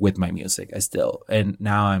fear with my music. And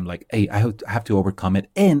now I'm like, hey, I have to overcome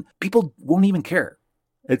it, and people won't even care.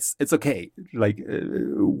 It's okay. Like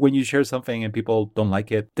when you share something and people don't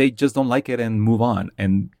like it, they just don't like it and move on.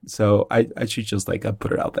 And so I should just like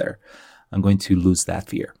put it out there. I'm going to lose that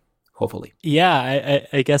fear, hopefully. Yeah,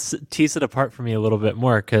 I guess tease it apart for me a little bit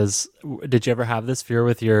more, because did you ever have this fear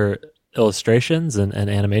with your illustrations and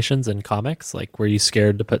animations and comics? Like, were you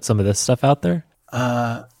scared to put some of this stuff out there?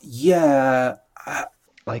 Yeah.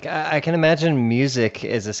 Like, I can imagine music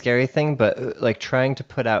is a scary thing, but like trying to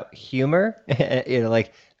put out humor,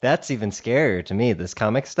 like that's even scarier to me, this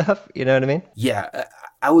comic stuff. You know what I mean? Yeah.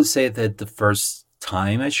 I would say that the first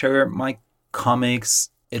time I shared my comics,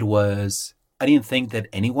 I didn't think that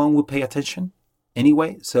anyone would pay attention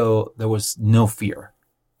anyway. So there was no fear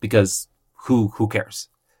because who cares?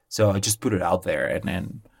 So I just put it out there, and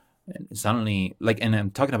then suddenly, and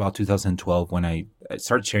I'm talking about 2012 when I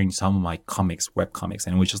started sharing some of my comics, web comics,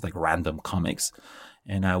 and it was just like random comics,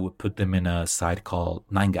 and I would put them in a site called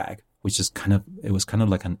 9gag, which is it was kind of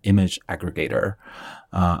like an image aggregator,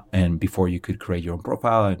 and before you could create your own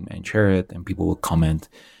profile and share it, and people would comment,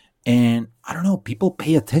 and I don't know, people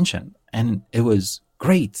pay attention, and it was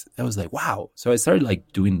great. I was like, wow. So I started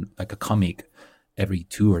like doing like a comic every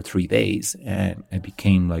 2 or 3 days, and it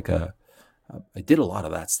became like I did a lot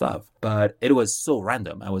of that stuff, but it was so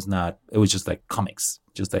random. It was just like comics,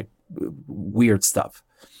 just like weird stuff.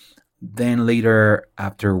 Then later,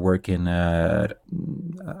 after working at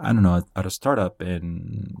a startup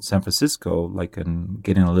in San Francisco, and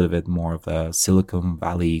getting a little bit more of the Silicon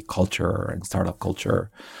Valley culture and startup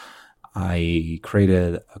culture, I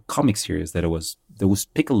created a comic series that was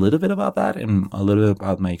pick a little bit about that and a little bit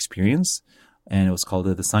about my experience. And it was called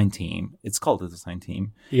The Design Team. It's called The Design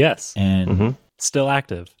Team. Yes. And still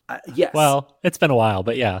active. Yes. Well, it's been a while,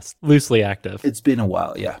 but yes, loosely active. It's been a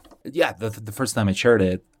while, yeah. Yeah, the first time I shared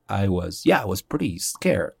it, I was pretty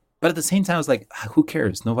scared. But at the same time, I was like, who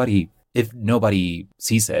cares? If nobody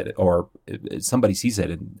sees it, or if somebody sees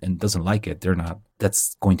it and doesn't like it,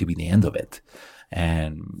 that's going to be the end of it.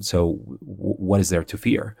 And so what is there to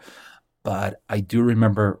fear? But I do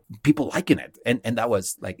remember people liking it. And that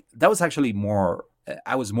was actually more,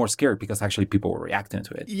 I was more scared because actually people were reacting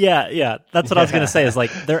to it. Yeah. That's what I was going to say is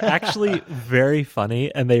they're actually very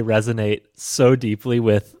funny, and they resonate so deeply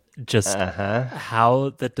with just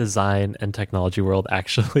how the design and technology world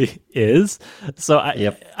actually is. So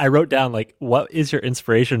I wrote down what is your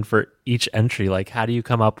inspiration for each entry? How do you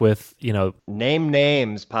come up with, Name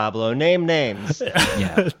names, Pablo, name names.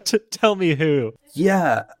 Yeah. Tell me who.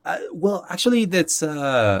 Yeah. Well, actually that's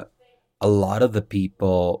a lot of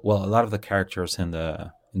the characters in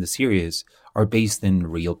the series are based in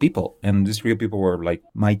real people, and these real people were like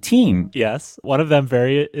my team. Yes, one of them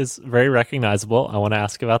is very recognizable. I want to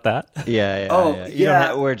ask about that.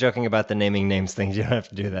 Yeah. We're joking about the naming names things. You don't have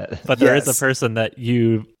to do that. But there is a person that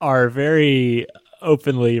you are very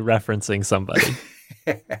openly referencing somebody.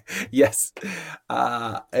 Yes.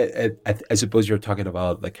 I suppose you're talking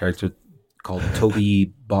about the character called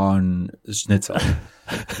Toby Von Schnitzel.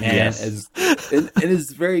 And Yes. it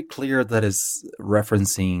is very clear that it's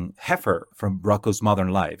referencing Heifer from Rocko's Modern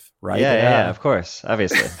Life, right? Yeah, of course,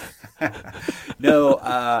 obviously. No,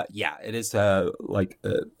 it is a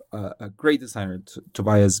great designer,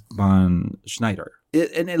 Tobias von Schneider.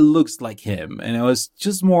 And it looks like him. And it was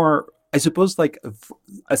just more, I suppose,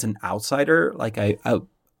 as an outsider, I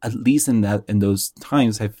at least in those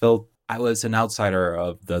times, I felt I was an outsider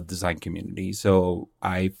of the design community, so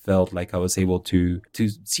I felt like I was able to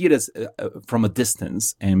see it as from a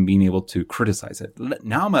distance and being able to criticize it.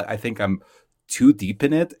 Now I think I'm too deep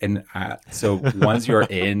in it, and so once you're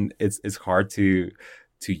in, it's hard to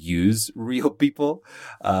use real people.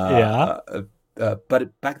 But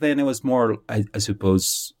back then it was more. I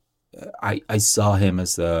suppose I saw him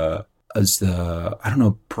as the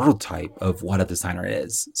prototype of what a designer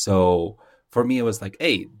is. So for me, it was like,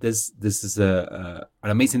 hey, this is an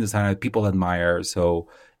amazing designer that people admire. So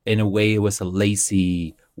in a way, it was a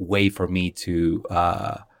lazy way for me to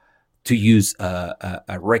use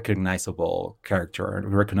a recognizable character, a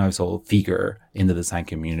recognizable figure in the design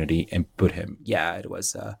community and put him. Yeah, it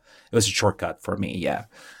was a shortcut for me. Yeah.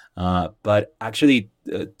 But actually,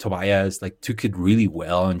 Tobias took it really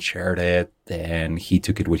well and shared it, and he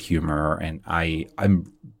took it with humor, and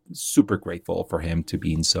I'm super grateful for him to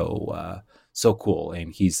being so cool,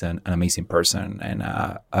 and he's an amazing person, and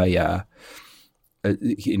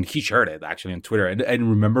and he shared it actually on Twitter, and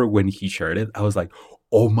remember when he shared it, I was like,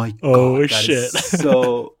 oh my god, shit!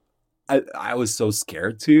 So I was so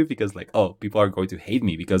scared too, because people are going to hate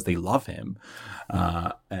me because they love him,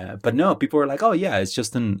 but no, people were like, oh yeah, it's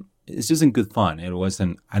just in good fun. It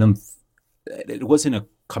wasn't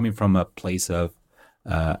coming from a place of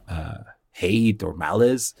hate or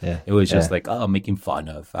malice. It was just making fun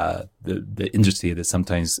of the industry that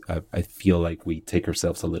sometimes I feel like we take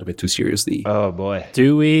ourselves a little bit too seriously. Oh boy,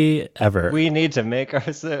 do we ever? We need to make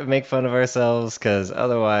fun of ourselves, because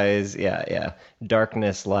otherwise,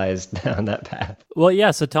 darkness lies down that path. Well,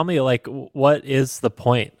 yeah. So tell me, what is the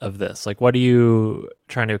point of this? What are you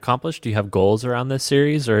trying to accomplish? Do you have goals around this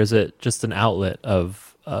series, or is it just an outlet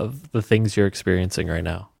of the things you're experiencing right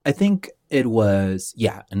now? I think it was,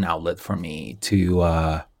 an outlet for me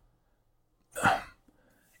to,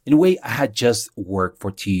 in a way, I had just worked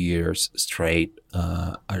for 2 years straight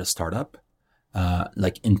at a startup,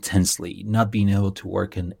 like intensely, not being able to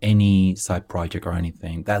work in any side project or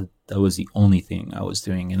anything. That was the only thing I was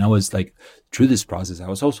doing. And I was like, through this process, I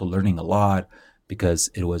was also learning a lot because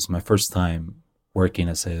it was my first time working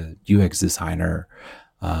as a UX designer,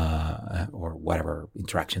 or whatever,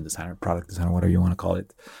 interaction designer, product designer, whatever you want to call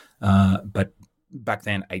it. But back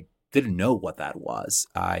then I didn't know what that was.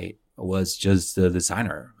 I was just a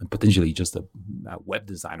designer, and potentially just a web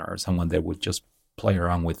designer or someone that would just play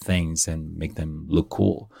around with things and make them look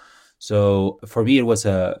cool. So for me, it was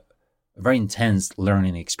a very intense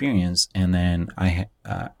learning experience. And then I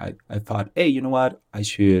thought, hey, you know what? I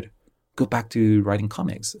should go back to writing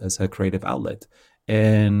comics as a creative outlet.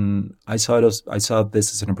 And I saw this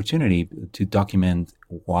as an opportunity to document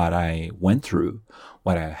what I went through,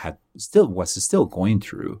 what I was still going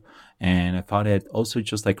through. And I found it also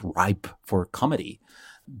just like ripe for comedy,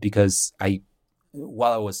 because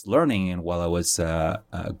while I was learning and while I was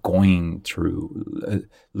going through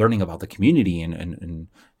learning about the community and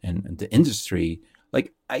the industry,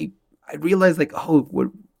 like I realized like,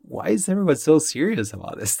 oh, why is everyone so serious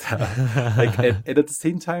about this stuff? Like, and at the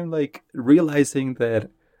same time, like realizing that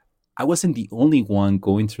I wasn't the only one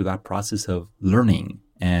going through that process of learning,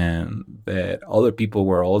 and that other people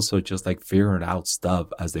were also just like figuring out stuff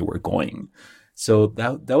as they were going. So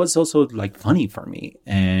that was also like funny for me,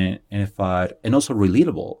 and I thought, and also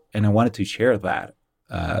relatable, and I wanted to share that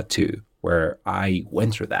too, where I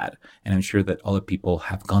went through that, and I'm sure that other people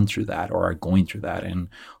have gone through that or are going through that, and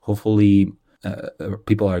hopefully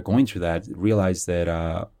people are going through that realize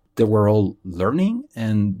that we're all learning,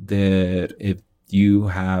 and that if you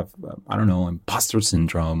have I don't know, imposter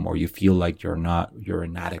syndrome, or you feel like you're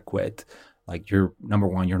inadequate, like you're number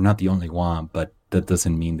one, you're not the only one, but that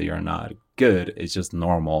doesn't mean that you're not good. It's just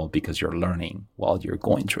normal because you're learning while you're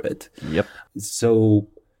going through it. Yep. So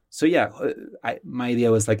yeah, my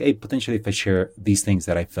idea was like, hey, potentially if I share these things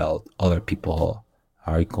that I felt, other people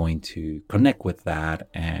are going to connect with that,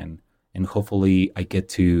 and hopefully I get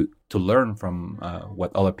to learn from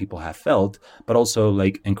what other people have felt, but also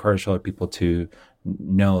like encourage other people to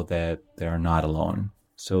know that they're not alone.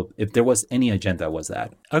 So if there was any agenda, it was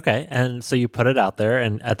that. Okay. And so you put it out there,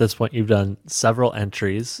 and at this point you've done several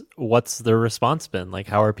entries. What's the response been? Like,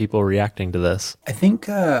 how are people reacting to this? I think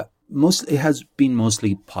it has been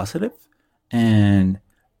mostly positive, and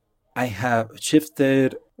I have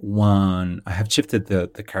shifted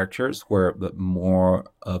the characters, where more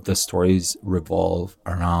of the stories revolve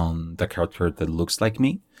around the character that looks like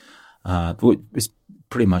me. It's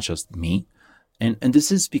pretty much just me. And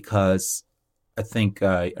this is because I think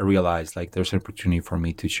I realized like there's an opportunity for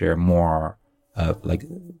me to share more of like,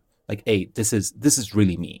 hey, this is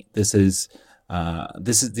really me. These are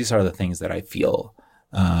the things that I feel.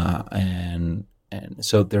 And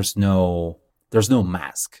so there's no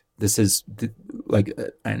mask. This is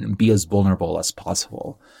and be as vulnerable as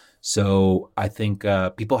possible. So I think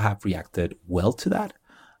people have reacted well to that.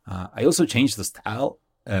 I also changed the style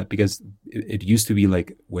because it used to be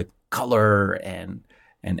like with color and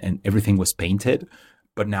everything was painted.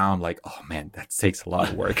 But now I'm like, oh man, that takes a lot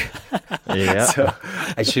of work. Yeah. So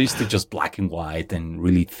I changed to just black and white and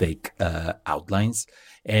really thick outlines.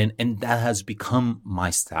 And that has become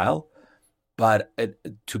my style. But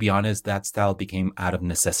to be honest, that style became out of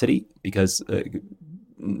necessity because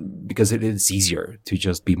it is easier to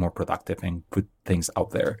just be more productive and put things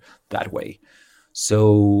out there that way.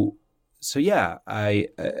 So yeah, I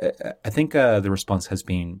think the response has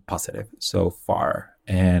been positive so far,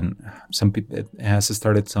 and some people, it has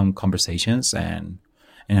started some conversations and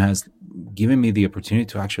has given me the opportunity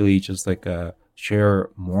to actually just like share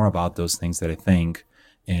more about those things that I think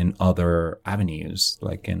in other avenues,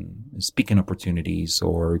 like in speaking opportunities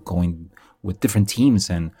or going with different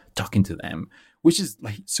teams and talking to them, which is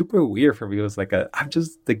like super weird for me. It was like I'm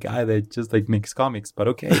just the guy that just like makes comics, but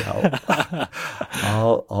okay,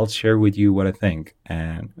 I'll share with you what I think,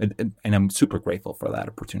 and I'm super grateful for that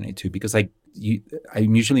opportunity too, because I'm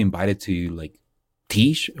usually invited to like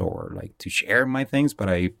teach or like to share my things, but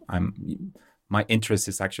my interest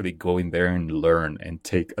is actually going there and learn and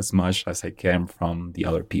take as much as I can from the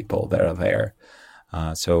other people that are there.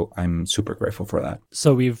 So I'm super grateful for that.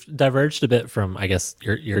 So we've diverged a bit from, I guess,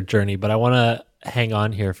 your journey, but I want to hang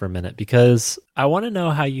on here for a minute because I want to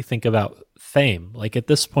know how you think about fame. Like at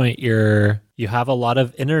this point, you have a lot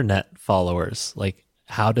of internet followers. Like,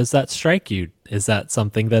 how does that strike you? Is that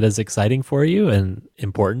something that is exciting for you and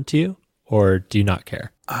important to you, or do you not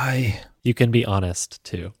care? You can be honest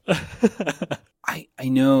too. I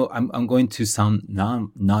know I'm going to sound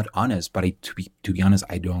not honest, but to be honest,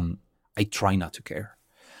 I try not to care.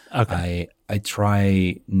 Okay. I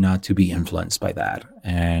try not to be influenced by that,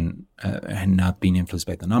 and not being influenced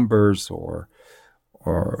by the numbers, or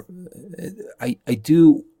I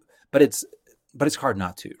do, but it's hard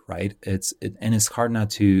not to, right? And it's hard not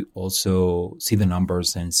to also see the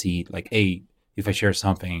numbers and see like, hey, if I share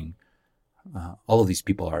something, all of these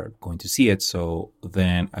people are going to see it, so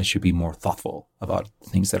then I should be more thoughtful about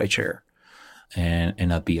things that I share, and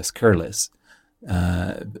not be as careless.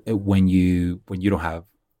 When you don't have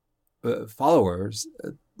followers,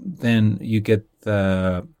 then you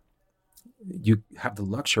have the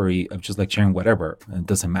luxury of just like sharing whatever. It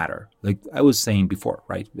doesn't matter. Like I was saying before,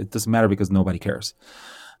 right? It doesn't matter because nobody cares.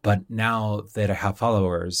 But now that I have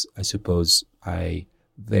followers, I suppose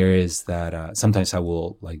there is that sometimes I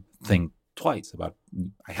will like think twice about,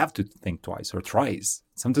 I have to think twice or thrice.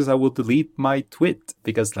 Sometimes I will delete my tweet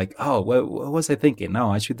because like, oh, what was I thinking? No,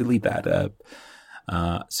 I should delete that.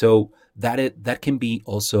 So that can be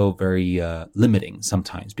also very limiting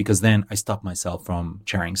sometimes, because then I stop myself from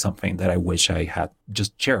sharing something that I wish I had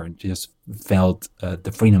just shared, just felt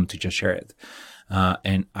the freedom to just share it.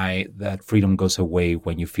 And that freedom goes away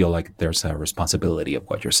when you feel like there's a responsibility of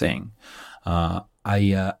what you're saying.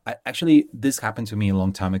 I actually, this happened to me a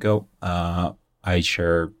long time ago. I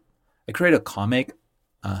created a comic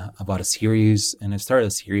about a series, and I started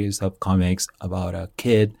a series of comics about a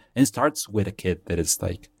kid, and it starts with a kid that is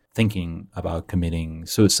like thinking about committing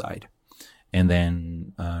suicide, and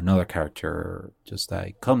then another character just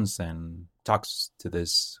like comes and talks to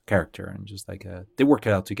this character, and just like they work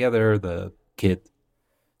it out together. The kid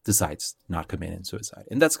decides not committing suicide,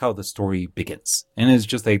 and that's how the story begins. And it's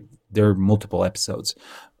just like there are multiple episodes,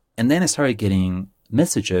 and then I started getting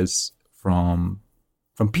messages from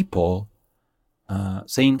people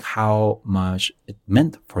saying how much it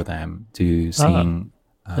meant for them to seeing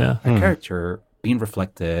a character being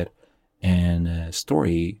reflected in a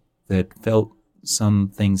story that felt some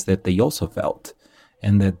things that they also felt,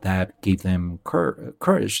 and that gave them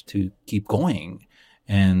courage to keep going.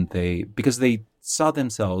 And because they saw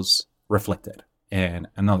themselves reflected in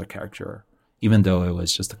another character, even though it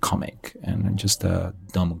was just a comic and just a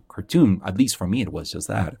dumb cartoon. At least for me, it was just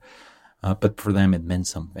that. But for them, it meant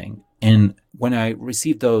something. And when I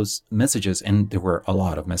received those messages, and there were a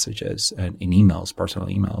lot of messages in emails, personal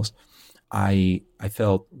emails, I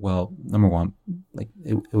felt, well, number one, like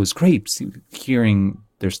it was great hearing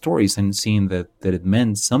their stories and seeing that it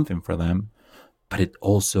meant something for them. But it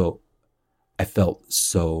also, I felt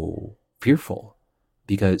so fearful,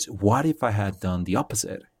 because what if I had done the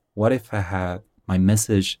opposite? What if my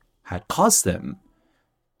message had caused them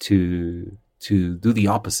to do the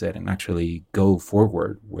opposite and actually go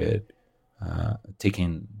forward with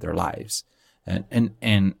taking their lives? And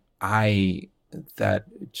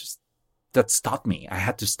that stopped me. I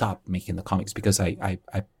had to stop making the comics because I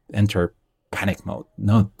entered panic mode.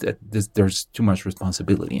 No, there's too much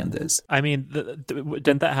responsibility in this. I mean,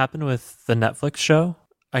 didn't that happen with the Netflix show?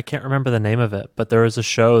 I can't remember the name of it, but there was a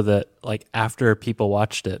show that, like, after people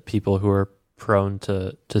watched it, people who were prone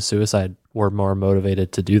to suicide were more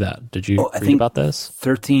motivated to do that. Did you read about this?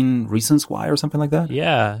 13 Reasons Why or something like that?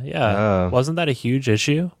 Yeah. Wasn't that a huge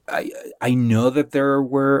issue? I know that there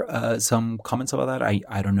were some comments about that.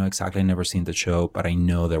 I don't know exactly. I've never seen the show, but I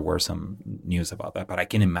know there were some news about that. But I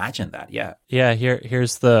can imagine that, yeah. Yeah,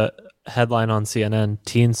 here's the headline on CNN.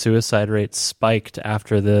 Teen suicide rates spiked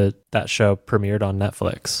after that show premiered on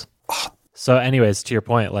Netflix. So anyways, to your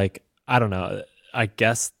point, like, I don't know. I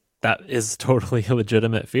guess that is totally a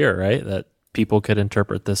legitimate fear, right? That people could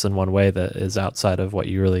interpret this in one way that is outside of what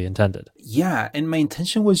you really intended. Yeah, and my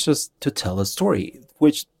intention was just to tell a story,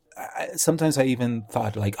 which sometimes I even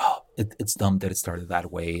thought like, oh, it's dumb that it started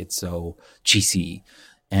that way. It's so cheesy.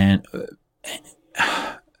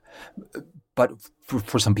 But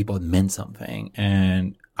for some people, it meant something.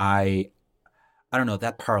 And I don't know,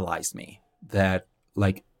 that paralyzed me. That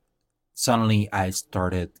like suddenly I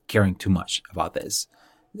started caring too much about this.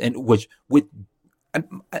 And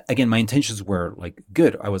again, my intentions were like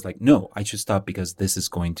good. I was like, no, I should stop because this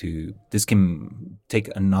can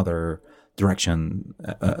take another direction,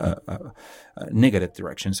 a negative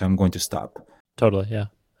direction. So I'm going to stop. Totally.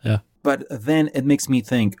 Yeah. But then it makes me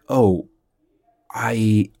think, oh,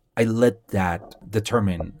 I let that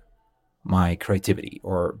determine my creativity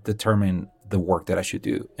or determine the work that I should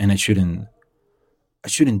do. And I shouldn't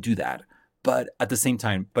do that. But at the same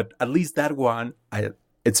time, at least that one,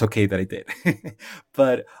 it's okay that I did.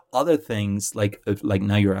 But other things, like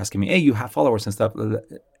now you're asking me, hey, you have followers and stuff.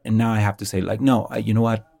 And now I have to say, like, no, you know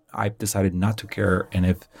what? I've decided not to care. And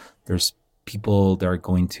if there's people that are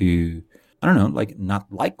going to, I don't know, like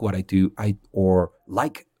not like what I do, or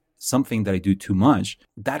like something that I do too much,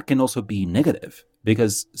 that can also be negative,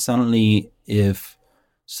 because suddenly if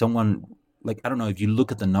someone, like, I don't know, if you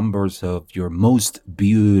look at the numbers of your most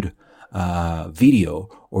viewed video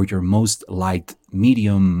or your most liked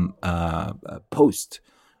Medium post,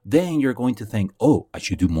 then you're going to think, oh, I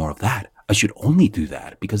should do more of that. I should only do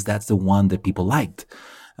that because that's the one that people liked.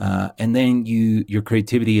 And then your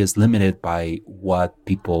creativity is limited by what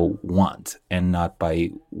people want and not by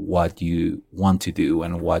what you want to do,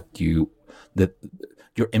 and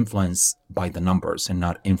you're influenced by the numbers and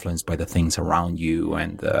not influenced by the things around you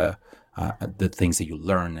and the things that you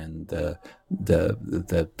learn and the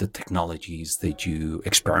technologies that you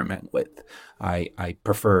experiment with. I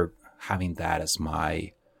prefer having that as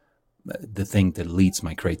the thing that leads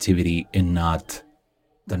my creativity, and not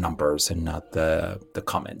the numbers and not the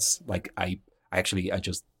comments. Like I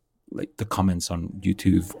just, like, the comments on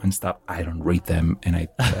YouTube and stuff, I don't read them, and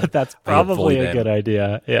that's probably a good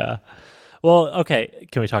idea. Yeah. Well, okay.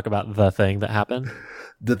 Can we talk about the thing that happened?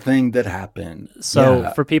 The thing that happened.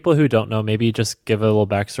 So for people who don't know, maybe just give a little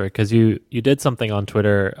backstory, because you did something on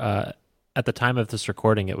Twitter at the time of this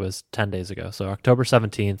recording. It was 10 days ago. So October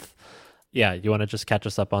 17th. Yeah. You want to just catch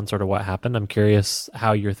us up on sort of what happened? I'm curious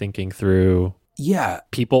how you're thinking through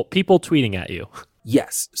people tweeting at you.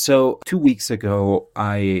 Yes. So 2 weeks ago,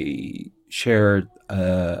 I shared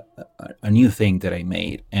a new thing that I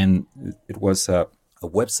made, and it was a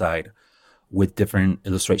website with different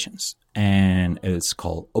illustrations, and it's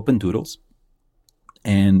called Open Doodles.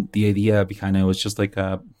 And the idea behind it was just like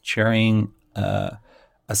sharing a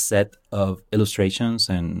set of illustrations,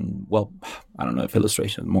 and, well, I don't know if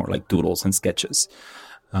illustrations, more like doodles and sketches,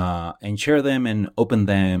 and share them and open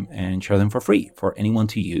them and share them for free for anyone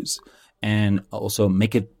to use, and also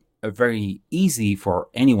make it very easy for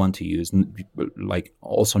anyone to use, like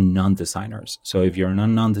also non-designers. So if you're a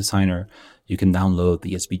non-designer, you can download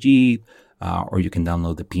the SVG, or you can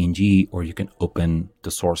download the PNG, or you can open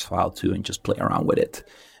the source file too and just play around with it.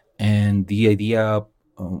 And the idea,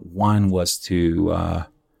 one, was to,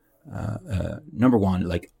 number one,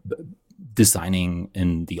 like designing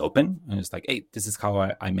in the open. And it's like, hey, this is how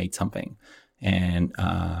I made something. And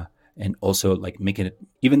also, like, making it,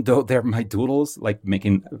 even though they're my doodles, like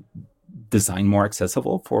making design more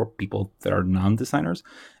accessible for people that are non-designers,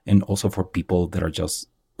 and also for people that are just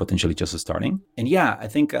potentially just starting. And yeah, I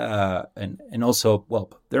think, and also,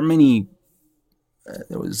 well, there are many,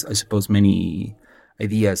 there was, I suppose, many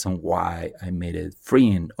ideas on why I made it free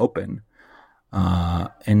and open.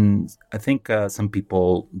 And I think some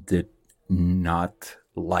people did not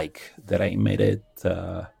like that I made it,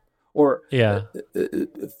 or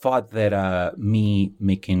thought that me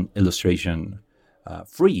making illustration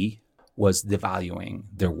free was devaluing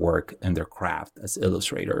their work and their craft as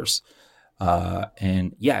illustrators.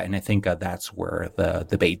 And I think that's where the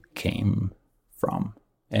debate came from.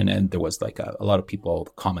 And there was like a lot of people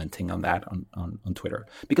commenting on that on Twitter,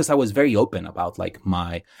 because I was very open about like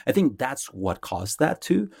I think that's what caused that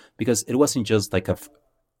too, because it wasn't just like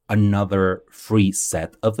another free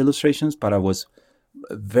set of illustrations, but I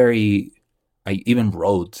even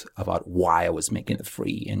wrote about why I was making it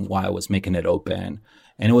free and why I was making it open.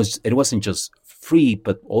 And it wasn't just free,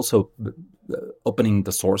 but also opening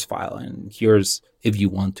the source file. And here's, if you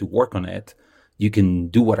want to work on it, you can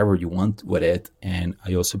do whatever you want with it. And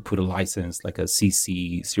I also put a license, like a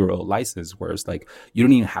CC0 license, where it's like, you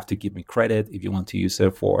don't even have to give me credit. If you want to use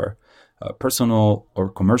it for personal or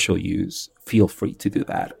commercial use, feel free to do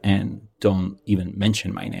that. And don't even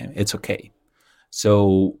mention my name. It's okay.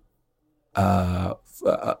 So a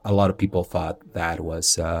lot of people thought that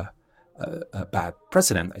was a bad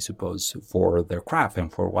precedent, I suppose, for their craft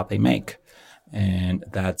and for what they make. And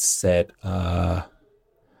that said, I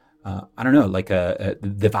don't know, like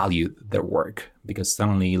devalue their work, because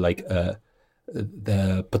suddenly like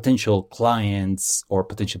the potential clients or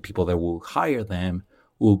potential people that will hire them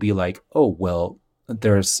will be like, oh, well,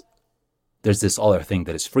 there's this other thing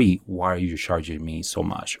that is free. Why are you charging me so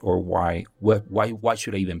much? Or why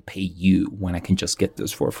should I even pay you when I can just get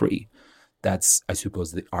this for free? That's, I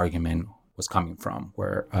suppose, the argument was coming from,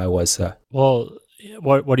 where I was. Well,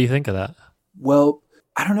 what do you think of that? Well,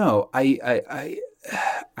 I don't know. I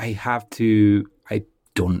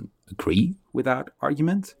don't agree with that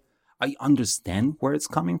argument. I understand where it's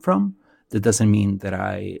coming from. That doesn't mean that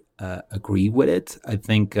I agree with it. I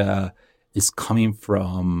think it's coming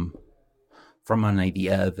from an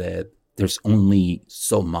idea that there's only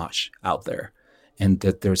so much out there, and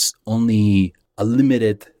that there's only a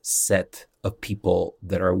limited set of people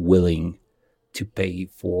that are willing to pay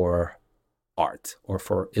for art or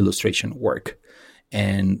for illustration work.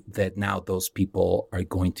 And that now those people are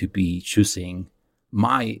going to be choosing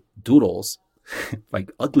my doodles,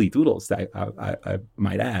 like ugly doodles that I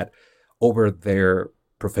might add, over their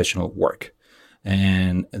professional work.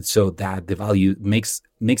 And so that the value makes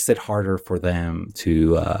it harder for them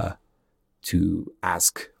to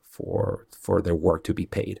ask for their work to be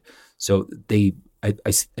paid. So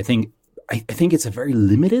I think it's a very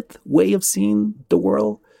limited way of seeing the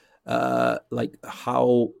world, like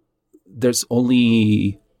how there's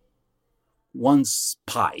only one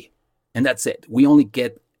pie, and that's it.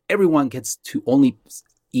 Everyone gets to only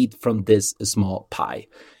eat from this small pie.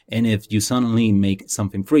 And if you suddenly make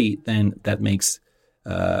something free, then that makes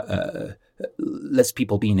less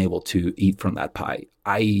people being able to eat from that pie.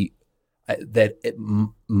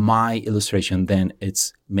 My illustration then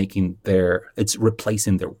it's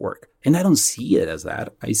replacing their work, and I don't see it as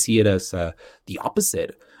that. I see it as the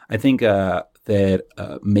opposite. I think that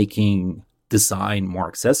making design more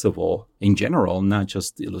accessible in general, not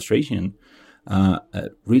just illustration,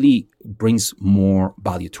 really brings more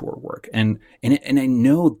value to our work. And I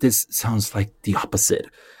know this sounds like the opposite,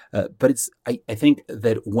 but I think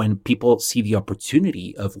that when people see the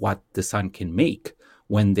opportunity of what design can make,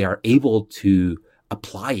 when they are able to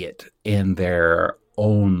apply it in their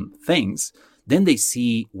own things, then they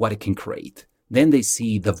see what it can create. Then they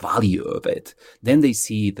see the value of it. Then they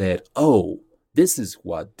see that, oh, this is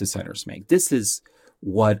what designers make. This is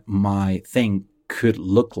what my thing could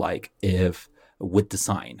look like if with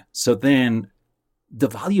design. So then the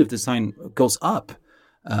value of design goes up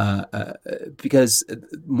because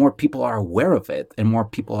more people are aware of it and more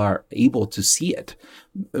people are able to see it.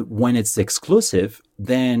 When it's exclusive,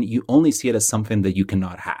 then you only see it as something that you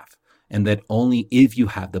cannot have, and that only if you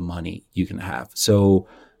have the money you can have. So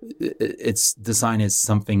it's design is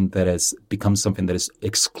something that has become something that is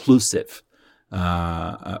exclusive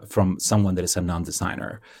from someone that is a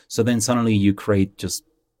non-designer. So then suddenly you create just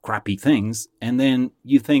crappy things, and then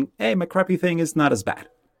you think, hey, my crappy thing is not as bad.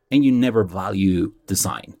 And you never value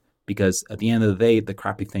design, because at the end of the day, the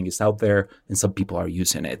crappy thing is out there and some people are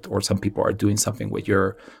using it, or some people are doing something with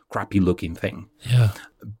your crappy looking thing. Yeah.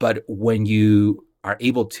 But when you are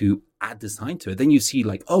able to add design to it, then you see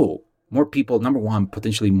like, oh, more people, number one,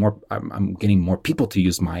 potentially more, I'm getting more people to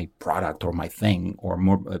use my product or my thing, or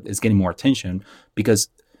more, it's getting more attention because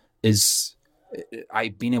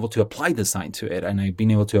I've been able to apply design to it, and I've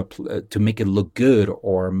been able to make it look good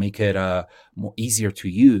or make it more easier to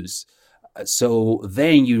use. So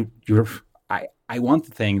then I want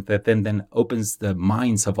to think that then opens the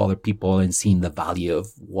minds of other people and seeing the value of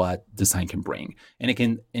what design can bring,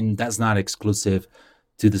 and that's not exclusive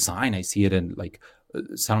to design. I see it in like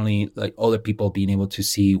suddenly like other people being able to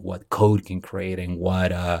see what code can create and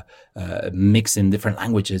what mix in different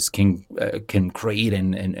languages can create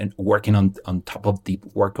and working on top of the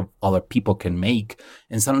work of other people can make.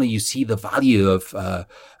 And suddenly you see the value of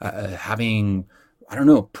having, I don't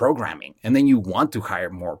know, programming. And then you want to hire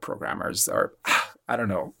more programmers, or I don't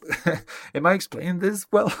know. Am I explaining this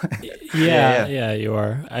well? Yeah, you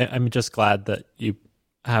are. I'm just glad that you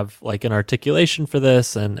have like an articulation for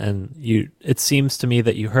this, and it seems to me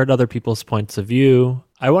that you heard other people's points of view.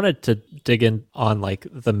 I wanted to dig in on like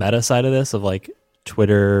the meta side of this, of like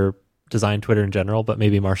Twitter in general, but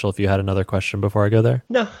maybe Marshall, if you had another question before I go there.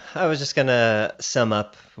 No, I was just gonna sum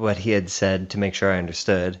up what he had said to make sure I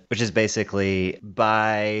understood, which is basically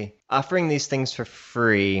by offering these things for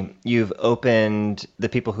free, you've opened the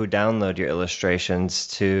people who download your illustrations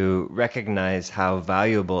to recognize how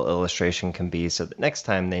valuable illustration can be, so that next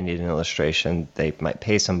time they need an illustration, they might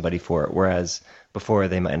pay somebody for it, whereas before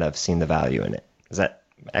they might not have seen the value in it. Is that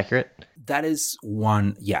accurate? That is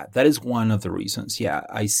one of the reasons. Yeah,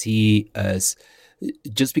 I see as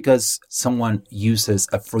just because someone uses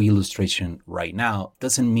a free illustration right now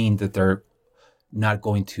doesn't mean that they're not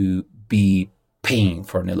going to be paying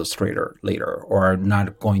for an illustrator later, or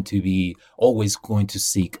not going to be always going to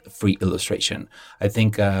seek free illustration. I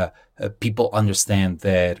think people understand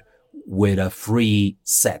that with a free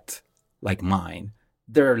set like mine,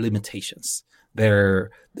 there are limitations.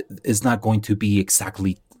 It's not going to be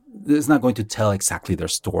exactly. It's not going to tell exactly their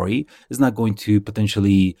story. It's not going to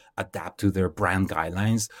potentially adapt to their brand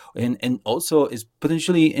guidelines, and also is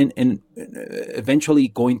potentially and eventually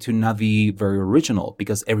going to not be very original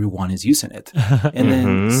because everyone is using it. And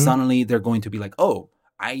then suddenly they're going to be like, oh,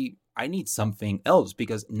 I need something else,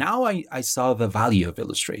 because now I saw the value of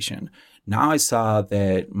illustration. Now I saw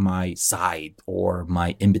that my site or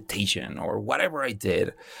my invitation or whatever I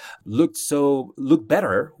did looked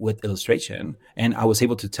better with illustration, and I was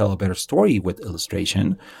able to tell a better story with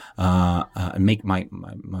illustration, and make my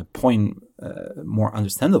point more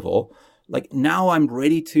understandable. Like now I'm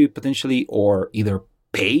ready to potentially or either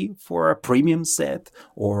pay for a premium set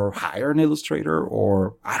or hire an illustrator,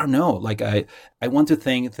 or I don't know. Like I want to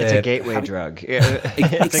think that it's a gateway drug.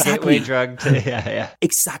 It's a gateway drug to, yeah.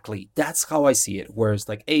 Exactly. That's how I see it. Whereas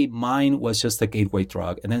like, mine was just a gateway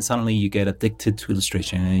drug. And then suddenly you get addicted to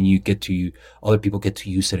illustration and other people get to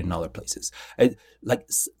use it in other places.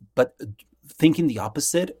 But thinking the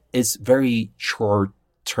opposite is very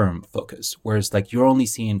short-term focus. Whereas like you're only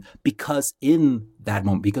seeing because in that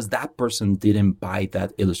moment, because that person didn't buy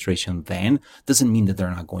that illustration then, doesn't mean that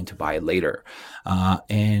they're not going to buy it later.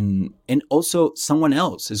 And also someone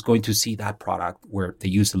else is going to see that product where they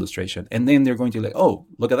use illustration, and then they're going to like, oh,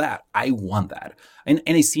 look at that. I want that. And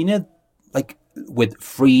I've seen it like with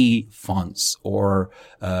free fonts or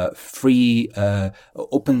free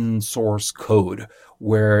open source code,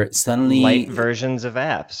 where suddenly light versions of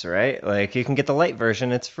apps, right? Like you can get the light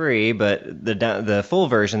version, it's free, but the full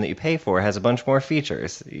version that you pay for has a bunch more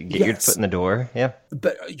features. You get your foot in the door, yeah.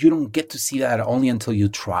 But you don't get to see that only until you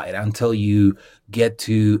try it, until you get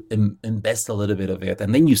to invest a little bit of it,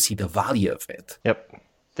 and then you see the value of it. Yep.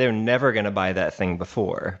 They're never going to buy that thing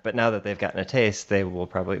before, but now that they've gotten a taste, they will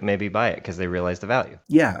probably maybe buy it because they realize the value.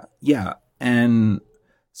 Yeah, and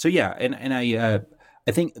so and I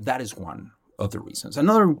think that is one of the reasons.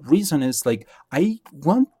 Another reason is like I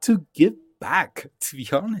want to give back, to be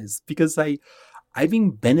honest, because I've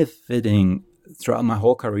been benefiting throughout my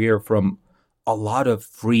whole career from a lot of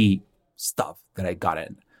free stuff that I got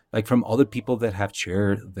in, like from other people that have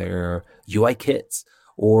shared their UI kits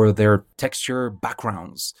or their texture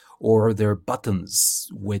backgrounds or their buttons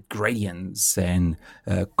with gradients and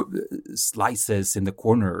slices in the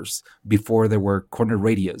corners before there were corner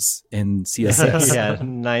radius in CSS. Yeah,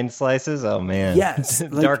 9 slices. Oh man. Yes.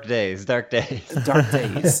 Like, dark days. Dark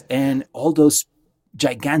days. And all those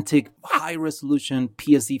gigantic high resolution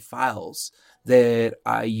PSD files that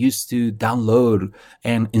I used to download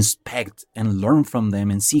and inspect and learn from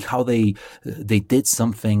them and see how they did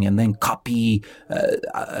something, and then copy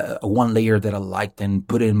one layer that I liked and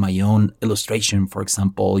put it in my own illustration, for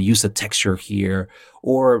example, use a texture here.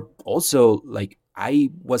 Or also like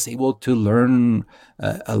I was able to learn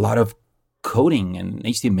a lot of coding and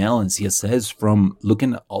HTML and CSS from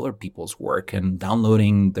looking at other people's work and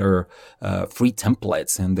downloading their free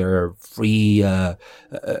templates and their free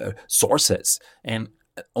sources. And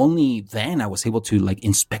only then I was able to like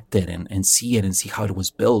inspect it and see it and see how it was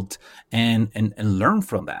built and learn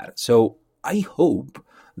from that. So I hope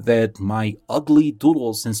that my ugly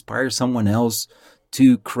doodles inspire someone else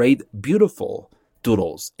to create beautiful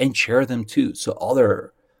doodles and share them too, so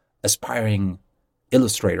other aspiring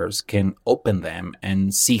illustrators can open them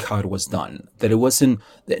and see how it was done. That it wasn't,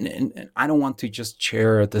 and I don't want to just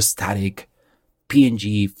share the static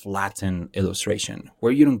PNG flattened illustration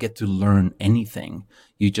where you don't get to learn anything.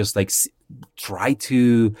 You just like try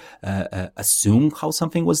to assume how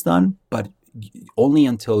something was done, but only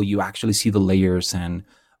until you actually see the layers and,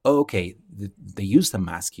 oh, okay, they used a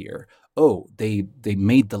mask here. Oh, they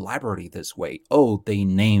made the library this way. Oh, they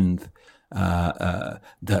named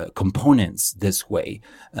the components this way.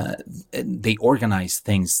 They organize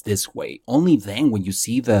things this way. Only then, when you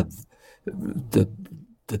see the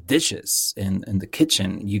dishes in the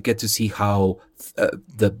kitchen, you get to see how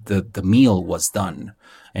the meal was done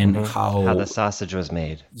and how the sausage was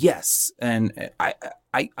made. Yes, and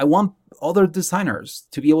I want other designers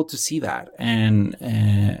to be able to see that, and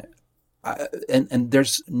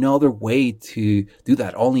there's no other way to do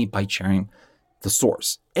that, only by sharing the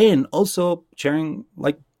source and also sharing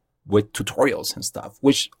like with tutorials and stuff,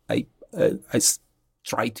 which I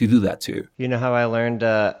try to do that too. You know how I learned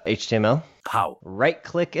HTML? How?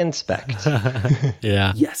 Right-click inspect.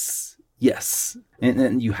 Yeah. Yes.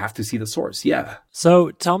 And you have to see the source. Yeah. So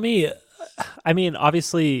tell me, I mean,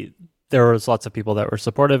 obviously there was lots of people that were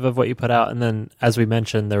supportive of what you put out. And then, as we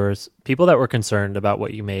mentioned, there was people that were concerned about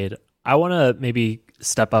what you made. I want to maybe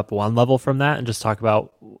step up one level from that and just talk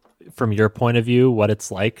about, from your point of view, what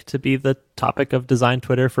it's like to be the topic of Design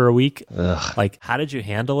Twitter for a week. Ugh. Like, how did you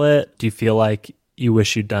handle it? Do you feel like you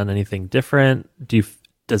wish you'd done anything different?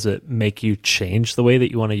 Does it make you change the way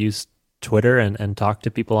that you want to use Twitter and talk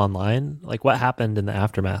to people online? Like, what happened in the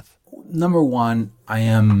aftermath? Number one, I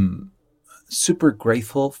am super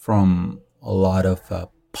grateful from a lot of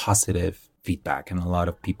positive feedback and a lot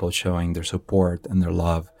of people showing their support and their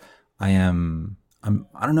love. I don't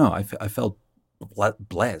know. I felt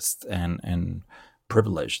blessed and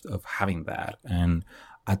privileged of having that. And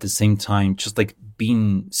at the same time, just like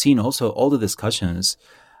seeing also all the discussions,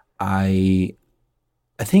 I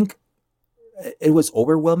think it was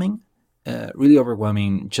overwhelming, really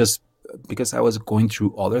overwhelming, just because I was going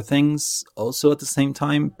through other things also at the same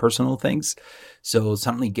time, personal things. So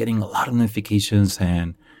suddenly getting a lot of notifications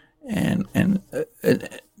and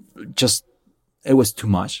just, it was too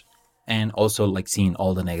much. And also like seeing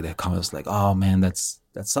all the negative comments, like, oh man, that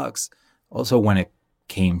sucks. Also when it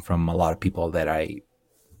came from a lot of people that I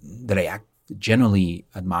generally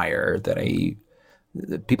admire, the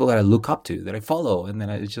people that I look up to, that I follow, and then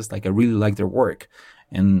it's just like I really like their work.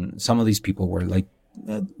 And some of these people were like,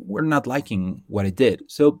 were not liking what I did.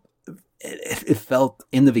 So it felt,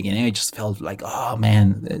 in the beginning, I just felt like, oh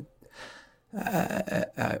man,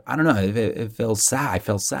 I don't know. It felt sad. I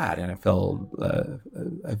felt sad, and I felt a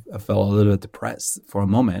little bit depressed for a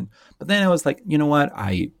moment. But then I was like, you know what?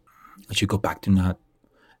 I should go back to not.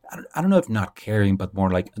 I don't know if not caring, but more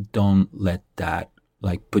like don't let that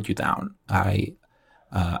like put you down.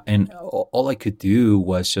 And all I could do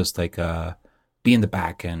was just like be in the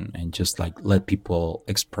back and just like let people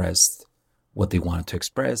express what they wanted to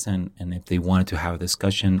express, and if they wanted to have a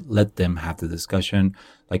discussion, let them have the discussion.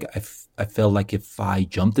 Like I felt like if I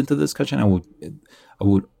jumped into the discussion, I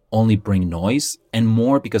would only bring noise, and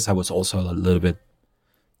more because I was also a little bit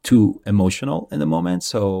too emotional in the moment.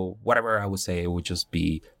 So whatever I would say, it would just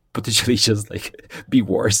be potentially just like be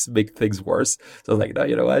worse, make things worse. So like, no,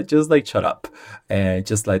 you know what? Just like shut up and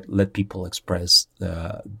just like let people express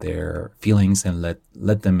their feelings, and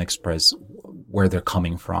let them express where they're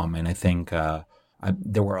coming from. And I think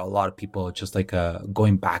there were a lot of people just like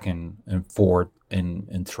going back and forth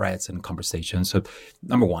in threads and conversations. So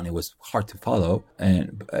number one, it was hard to follow,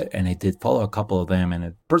 and I did follow a couple of them, and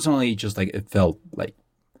it personally just like it felt like,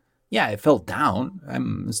 yeah, it felt down.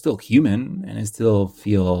 I'm still human, and I still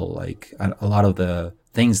feel like a lot of the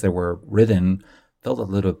things that were written felt a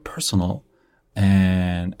little personal,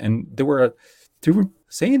 and they were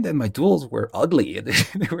saying that my duels were ugly.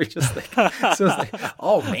 They were just like, so it's like,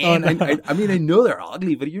 oh man, oh, no. I mean, I know they're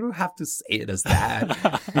ugly, but you don't have to say it as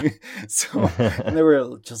that. So and they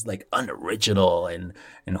were just like unoriginal and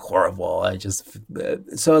horrible.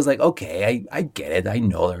 So I was like, okay, I get it. I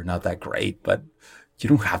know they're not that great, but you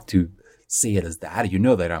don't have to say it as that. You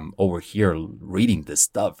know that I'm over here reading this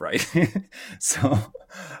stuff, right? So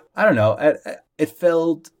I don't know. It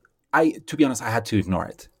felt, to be honest, I had to ignore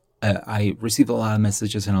it. I received a lot of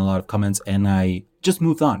messages and a lot of comments, and I just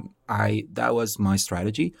moved on. That was my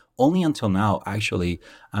strategy. Only until now, actually,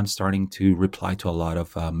 I'm starting to reply to a lot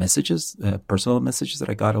of messages, personal messages that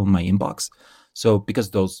I got on my inbox. So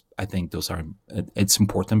because I think it's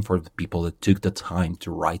important for the people that took the time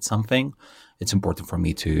to write something. It's important for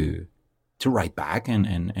me to write back,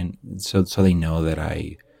 and so they know that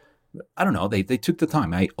I don't know, they took the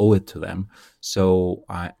time. I owe it to them. So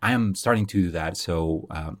I am starting to do that. So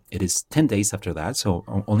it is 10 days after that. So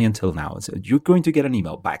only until now. So you're going to get an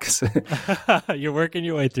email back. You're working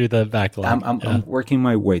your way through the backlog. I'm working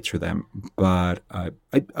my way through them. But I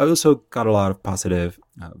also got a lot of positive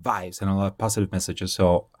vibes and a lot of positive messages.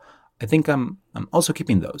 So I think I'm also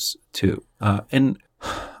keeping those too. And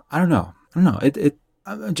I don't know.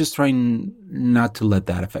 I'm just trying not to let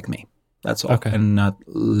that affect me. That's all. Okay. And not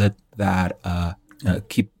let that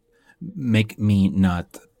make me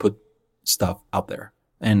not put stuff out there.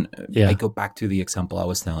 And I go back to the example I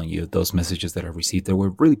was telling you, those messages that I received. There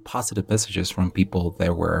were really positive messages from people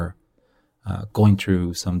that were going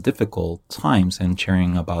through some difficult times and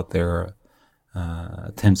sharing about their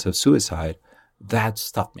attempts of suicide. That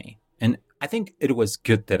stopped me. And I think it was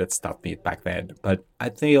good that it stopped me back then. But I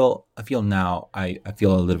feel now, I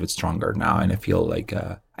feel a little bit stronger now. And I feel like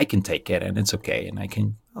I can take it, and it's okay.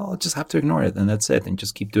 And I'll just have to ignore it, and that's it. And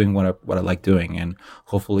just keep doing what I like doing. And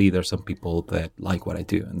hopefully there's some people that like what I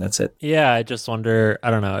do, and that's it. Yeah, I just wonder, I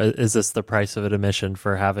don't know, is this the price of admission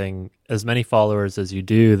for having as many followers as you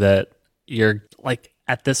do, that you're like,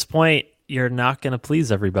 at this point, you're not going to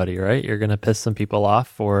please everybody, right? You're going to piss some people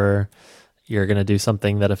off, or you're going to do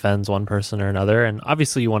something that offends one person or another. And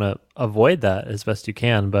obviously you want to avoid that as best you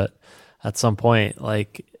can, but at some point,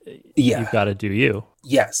 like, you've got to do you.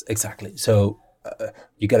 Yes, exactly. So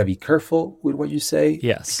you got to be careful with what you say.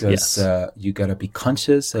 Yes. Because you got to be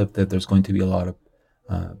conscious of that there's going to be a lot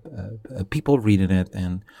of people reading it.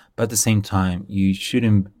 But at the same time, you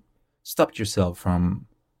shouldn't stop yourself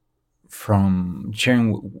from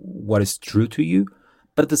sharing what is true to you.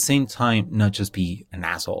 But at the same time, not just be an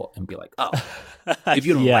asshole and be like, oh, if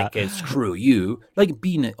you don't like it, screw you. Like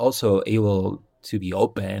being also able to be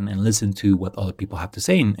open and listen to what other people have to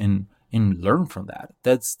say and learn from that.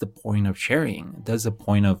 That's the point of sharing. That's the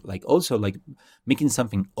point of like also like making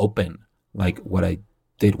something open, like what I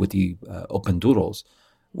did with the open doodles,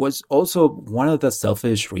 was also one of the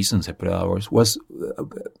selfish reasons I put it out was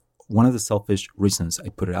one of the selfish reasons I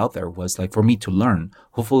put it out there was like for me to learn.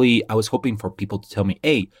 Hopefully, I was hoping for people to tell me,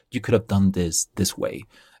 hey, you could have done this way.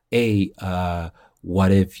 Hey,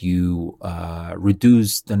 what if you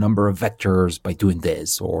reduce the number of vectors by doing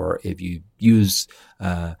this? Or if you use,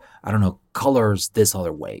 colors this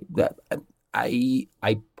other way? That I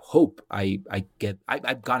hope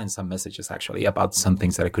I've gotten some messages actually about some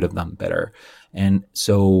things that I could have done better. And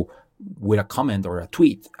so with a comment or a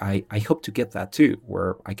tweet, I hope to get that too,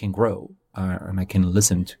 where I can grow and I can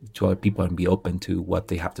listen to other people and be open to what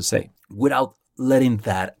they have to say without letting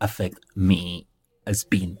that affect me as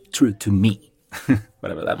being true to me,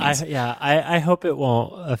 whatever that means. I hope it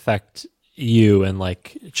won't affect you and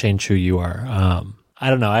like change who you are. I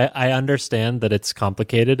don't know. I understand that it's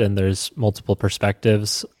complicated and there's multiple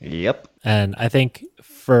perspectives. Yep. And I think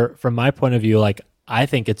from my point of view, like I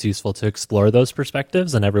think it's useful to explore those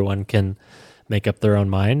perspectives and everyone can make up their own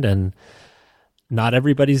mind and not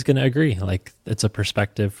everybody's going to agree. Like it's a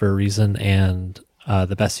perspective for a reason and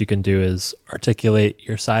the best you can do is articulate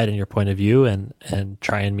your side and your point of view and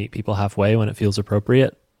try and meet people halfway when it feels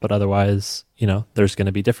appropriate. But otherwise, there's going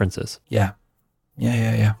to be differences. Yeah.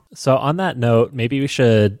 So on that note, maybe we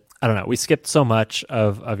should, I don't know, we skipped so much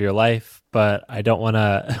of your life, but I don't want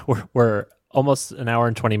to, we're almost an hour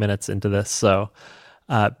and 20 minutes into this. So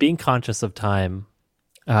being conscious of time,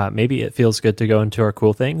 maybe it feels good to go into our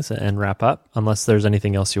cool things and wrap up, unless there's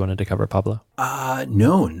anything else you wanted to cover, Pablo.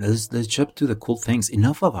 No, let's jump to the cool things.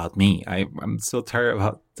 Enough about me. I'm so tired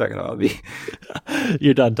about talking about me.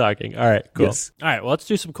 You're done talking. All right, cool. Yes. All right, well, let's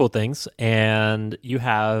do some cool things. And you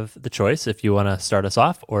have the choice if you want to start us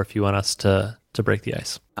off or if you want us to break the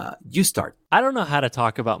ice. You start. I don't know how to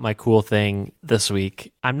talk about my cool thing this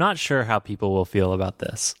week. I'm not sure how people will feel about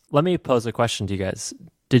this. Let me pose a question to you guys.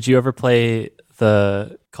 Did you ever play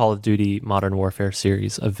the Call of Duty Modern Warfare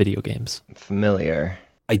series of video games? Familiar.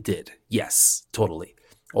 I did. Yes, totally.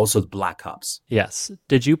 Also Black Ops. Yes.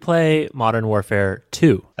 Did you play Modern Warfare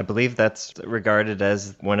 2? I believe that's regarded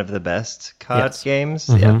as one of the best COD games.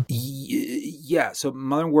 Mm-hmm. Yeah. So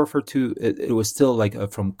Modern Warfare 2, it was still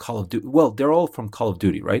like from Call of Duty. Well, they're all from Call of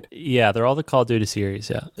Duty, right? Yeah, they're all the Call of Duty series,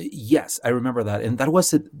 yeah. Yes, I remember that. And that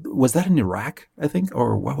was it. Was that in Iraq, I think?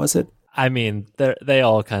 Or what was it? I mean, they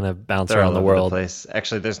all kind of bounce They're around all the over world. Place.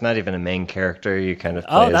 Actually, there's not even a main character. You kind of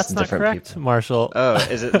play Oh, as that's not different correct, people. Marshall. Oh,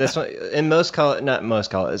 is it this one? In most Call, not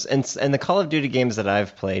most Call, in the Call of Duty games that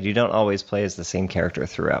I've played, you don't always play as the same character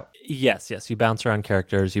throughout. Yes. You bounce around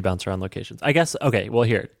characters, you bounce around locations. I guess, okay, well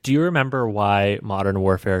here, do you remember why Modern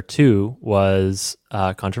Warfare 2 was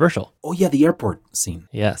controversial? Oh, yeah, the airport scene.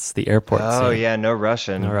 Yes, the airport scene. Oh, yeah, no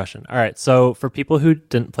Russian. No Russian. All right, so for people who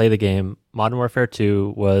didn't play the game, Modern Warfare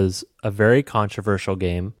 2 was a very controversial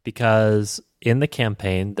game because in the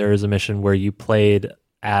campaign, there is a mission where you played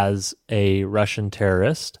as a Russian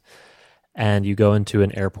terrorist and you go into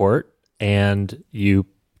an airport and you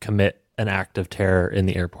commit an act of terror in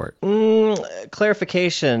the airport.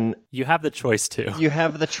 Clarification. You have the choice to. You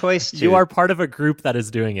have the choice to. You are part of a group that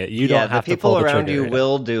is doing it. You don't have the to pull people the around trigger. you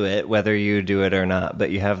will do it, whether you do it or not,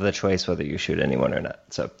 but you have the choice whether you shoot anyone or not.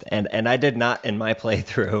 So, and I did not in my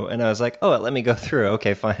playthrough, and I was like, oh, let me go through.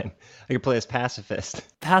 Okay, fine. I can play as pacifist.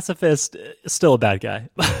 Pacifist, still a bad guy.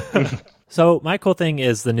 So my cool thing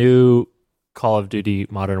is the new Call of Duty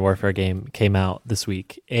Modern Warfare game came out this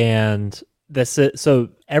week, and so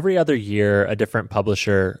every other year a different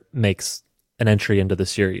publisher makes an entry into the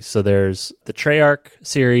series. So there's the Treyarch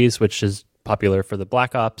series, which is popular for the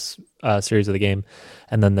Black Ops series of the game,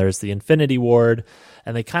 and then there's the Infinity Ward,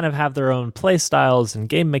 and they kind of have their own play styles and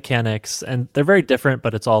game mechanics, and they're very different,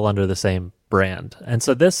 but it's all under the same brand. And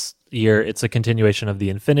so this year it's a continuation of the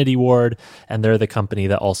Infinity Ward, and they're the company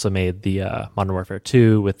that also made the Modern Warfare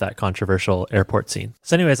 2 with that controversial airport scene.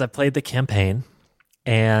 So anyways, I played the campaign,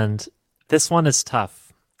 and this one is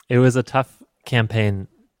tough. It was a tough campaign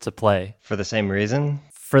to play. For the same reason?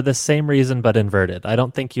 For the same reason, but inverted. I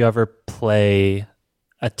don't think you ever play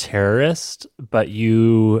a terrorist, but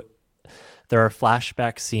there are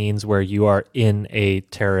flashback scenes where you are in a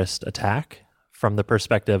terrorist attack from the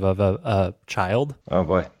perspective of a child. Oh,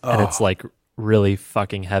 boy. And it's like really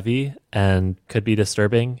fucking heavy and could be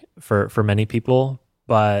disturbing for many people.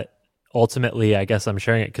 But ultimately, I guess I'm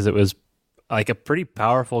sharing it because it was like a pretty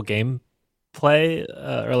powerful game play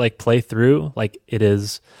or like play through. Like it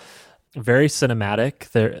is very cinematic.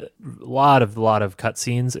 There a lot of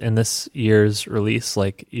cutscenes in this year's release.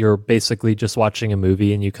 Like you're basically just watching a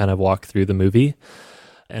movie and you kind of walk through the movie,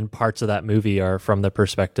 and parts of that movie are from the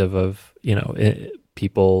perspective of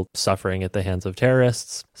people suffering at the hands of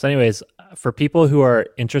terrorists. So anyways, for people who are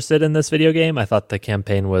interested in this video game, I thought the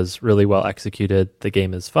campaign was really well executed. The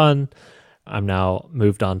game is fun. I'm now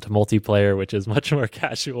moved on to multiplayer, which is much more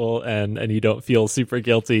casual, and you don't feel super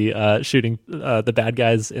guilty shooting the bad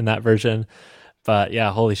guys in that version. But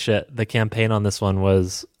yeah, holy shit, the campaign on this one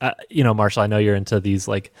was, Marshall, I know you're into these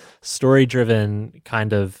like story-driven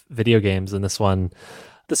kind of video games, and this one,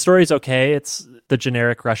 the story's okay. It's the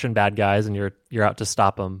generic Russian bad guys, and you're out to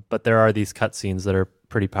stop them. But there are these cutscenes that are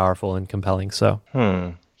pretty powerful and compelling. So,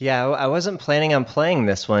 Yeah, I wasn't planning on playing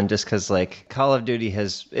this one just because like Call of Duty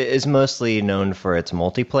is mostly known for its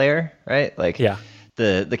multiplayer, right? Like, yeah,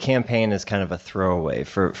 the campaign is kind of a throwaway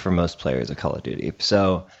for most players of Call of Duty.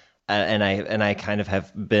 So. And I kind of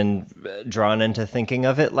have been drawn into thinking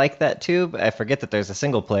of it like that too. I forget that there's a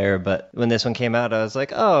single player, but when this one came out, I was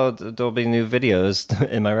like, oh, there'll be new videos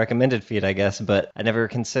in my recommended feed, I guess. But I never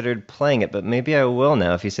considered playing it, but maybe I will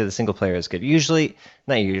now if you say the single player is good.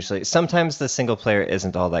 Not usually. Sometimes the single player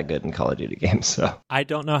isn't all that good in Call of Duty games. So I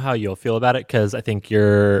don't know how you'll feel about it because I think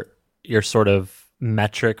your sort of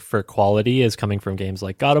metric for quality is coming from games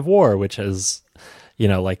like God of War, which has...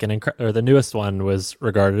 like the newest one was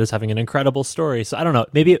regarded as having an incredible story. So I don't know,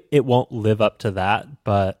 maybe it won't live up to that.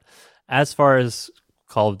 But as far as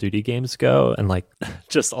Call of Duty games go, and like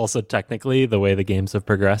just also technically the way the games have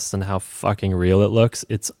progressed and how fucking real it looks,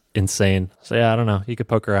 it's insane. So yeah, I don't know. You could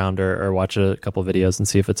poke around or watch a couple videos and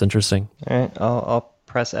see if it's interesting. All right, I'll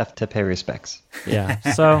press F to pay respects. Yeah,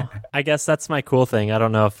 so I guess that's my cool thing. I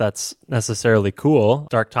don't know if that's necessarily cool,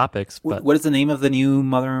 dark topics, but... What is the name of the new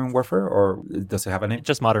Modern Warfare, or does it have a name?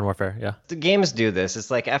 Just Modern Warfare, yeah. The games do this.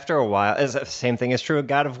 It's like after a while, the same thing is true of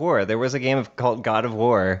God of War. There was a game called God of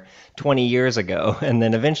War 20 years ago, and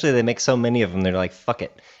then eventually they make so many of them, they're like, fuck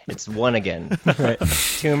it. It's one again. Right?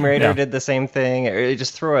 Tomb Raider did the same thing. Or you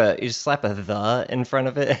just slap a "the" in front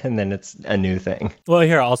of it, and then it's a new thing. Well,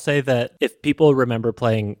 here, I'll say that if people remember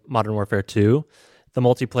playing Modern Warfare 2, the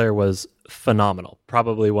multiplayer was phenomenal.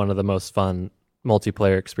 Probably one of the most fun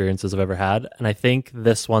multiplayer experiences I've ever had. And I think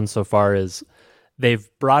this one so far is they've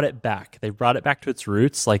brought it back. They've brought it back to its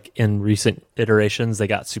roots. Like in recent iterations, they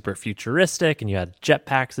got super futuristic and you had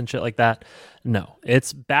jetpacks and shit like that. No,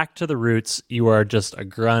 it's back to the roots. You are just a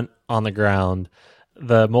grunt on the ground.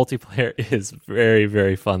 The multiplayer is very,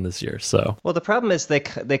 very fun this year. So, well, the problem is they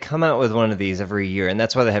come out with one of these every year, and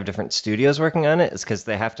that's why they have different studios working on it. Is because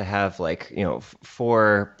they have to have like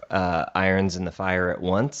 4 irons in the fire at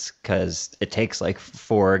once, because it takes like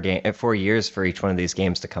 4 years for each one of these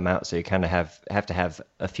games to come out. So you kind of have to have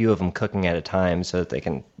a few of them cooking at a time so that they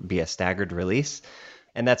can be a staggered release,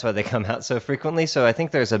 and that's why they come out so frequently. So I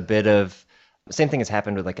think there's a bit of same thing has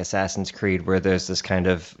happened with like Assassin's Creed, where there's this kind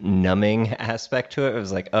of numbing aspect to it. It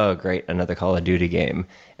was like, oh, great, another Call of Duty game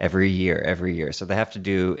every year. So they have to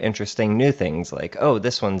do interesting new things like, oh,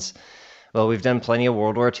 this one's, well, we've done plenty of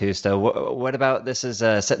World War II stuff. What about this is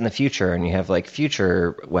set in the future, and you have like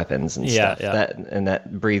future weapons and stuff. Yeah.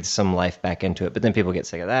 That breathes some life back into it. But then people get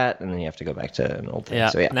sick of that, and then you have to go back to an old thing.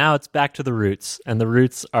 Yeah. So, yeah. Now it's back to the roots, and the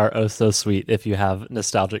roots are oh so sweet if you have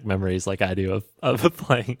nostalgic memories like I do of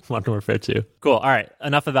playing Modern Warfare 2. Cool. All right.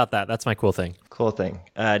 Enough about that. That's my cool thing. Cool thing.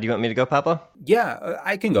 Do you want me to go, Pablo? Yeah,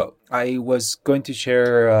 I can go. I was going to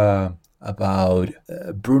share about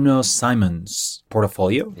Bruno Simon's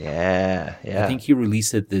portfolio. Yeah. I think he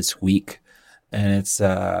released it this week, and it's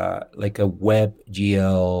like a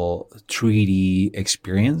WebGL 3D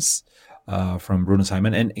experience from Bruno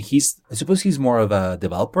Simon. And I suppose he's more of a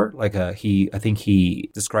developer. I think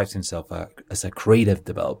he describes himself as a creative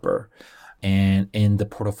developer. And in the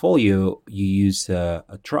portfolio, you use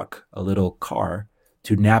a truck, a little car,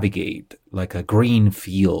 to navigate like a green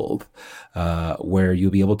field where you'll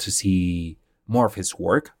be able to see more of his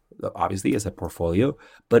work, obviously, as a portfolio.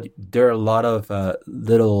 But there are a lot of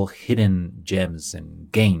little hidden gems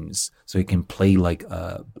and games. So you can play like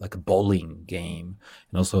a bowling game,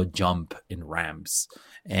 and also jump in ramps.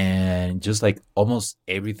 And just like almost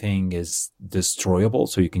everything is destroyable.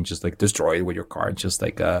 So you can just like destroy it with your car and just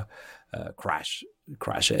like crash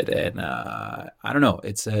it. And I don't know,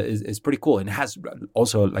 it's pretty cool, and it has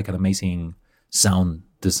also like an amazing sound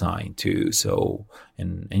design too. So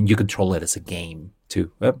and you control it as a game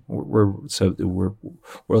too. We're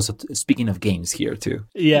also speaking of games here too.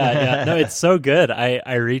 Yeah. No, it's so good. I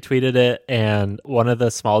retweeted it, and one of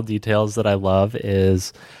the small details that I love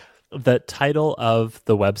is the title of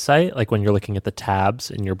the website. Like when you're looking at the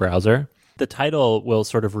tabs in your browser, the title will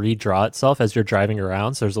sort of redraw itself as you're driving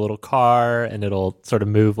around. So there's a little car and it'll sort of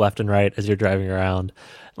move left and right as you're driving around.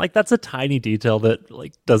 Like that's a tiny detail that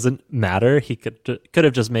like doesn't matter. He could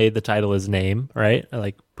have just made the title his name, right?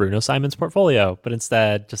 Like Bruno Simon's portfolio, but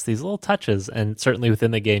instead just these little touches. And certainly within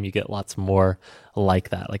the game, you get lots more like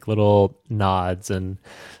that, like little nods and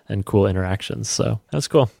cool interactions. So that's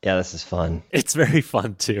cool. Yeah, this is fun. It's very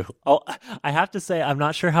fun too. I have to say, I'm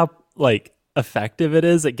not sure how like effective it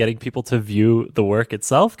is at getting people to view the work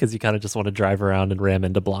itself, because you kind of just want to drive around and ram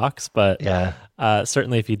into blocks. But yeah,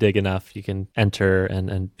 certainly if you dig enough, you can enter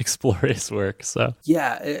and explore his work. So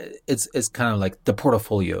yeah, it's kind of like the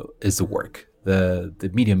portfolio is the work.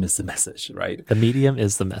 The medium is the message, right? The medium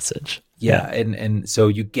is the message. Yeah, and so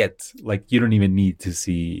you get, like, you don't even need to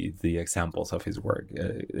see the examples of his work.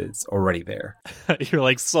 It's already there. You're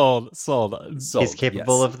like, sold. He's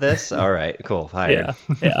capable of this? All right, cool. Hired.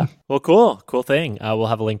 Yeah. Well, cool thing. We'll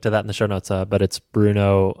have a link to that in the show notes, but it's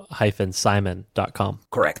bruno-simon.com.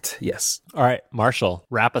 Correct, yes. All right, Marshall,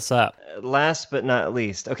 wrap us up. Last but not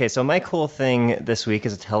least. Okay, so my cool thing this week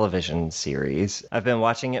is a television series. I've been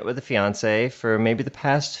watching it with a fiance for maybe the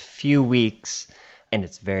past few weeks, and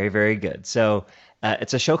it's very, very good. So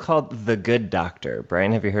it's a show called The Good Doctor.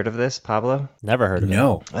 Brian, have you heard of this? Pablo? Never heard of it.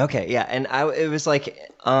 No. Okay, yeah. And it was like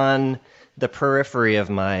on the periphery of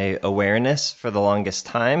my awareness for the longest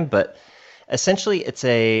time. But essentially, it's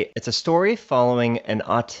a story following an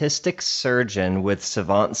autistic surgeon with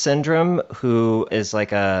savant syndrome who is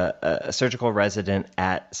like a surgical resident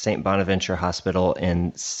at St. Bonaventure Hospital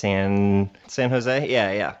in San Jose.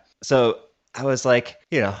 Yeah. So I was like,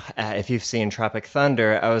 if you've seen Tropic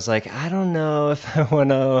Thunder, I was like, I don't know if I want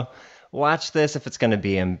to watch this, if it's going to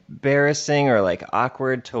be embarrassing or like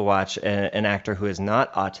awkward to watch an actor who is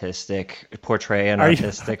not autistic portray an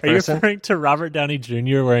autistic person. Are you referring to Robert Downey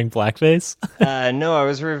Jr. wearing blackface? No, I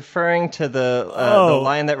was referring to the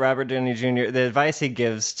line that Robert Downey Jr., the advice he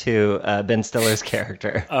gives to Ben Stiller's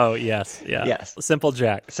character. Oh, yes. Yeah. Yes. Simple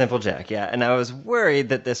Jack, yeah. And I was worried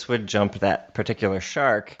that this would jump that particular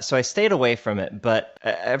shark. So I stayed away from it. But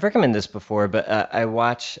I've recommended this before, but I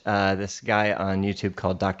watch this guy on YouTube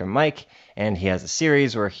called Dr. Mike. And he has a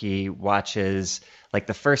series where he watches like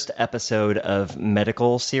the first episode of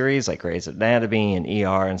medical series like Grey's Anatomy and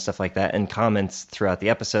ER and stuff like that, and comments throughout the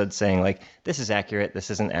episode saying like, this is accurate, this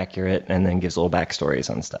isn't accurate, and then gives little backstories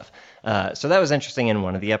on stuff. So that was interesting. And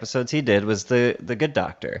one of the episodes he did was the Good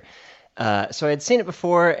Doctor. So I had seen it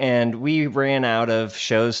before, and we ran out of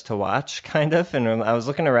shows to watch, kind of. And I was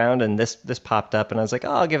looking around, and this popped up, and I was like,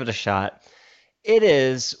 I'll give it a shot. It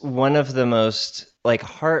is one of the most like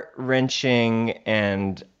heart-wrenching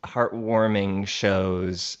and heartwarming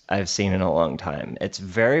shows I've seen in a long time. It's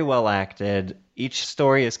very well acted. Each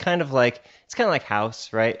story is kind of like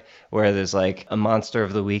House, right? Where there's like a monster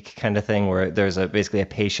of the week kind of thing, where there's basically a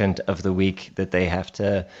patient of the week that they have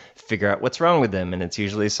to figure out what's wrong with them, and it's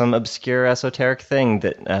usually some obscure esoteric thing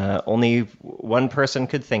that only one person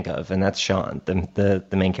could think of, and that's Sean, the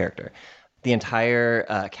main character. The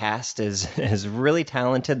entire cast is really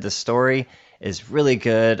talented. The story is really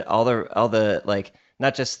good. All the like,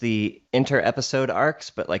 not just the inter-episode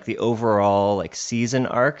arcs, but like the overall like season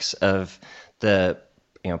arcs of the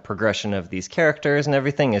progression of these characters and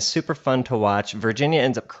everything is super fun to watch. Virginia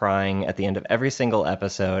ends up crying at the end of every single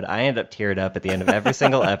episode. I end up teared up at the end of every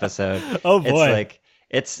single episode. Oh boy. It's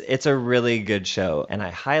like it's a really good show, and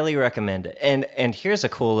I highly recommend it. And here's a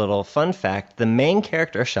cool little fun fact. The main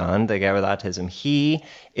character, Sean, the guy with autism, he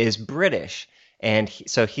is British. And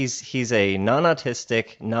so he's a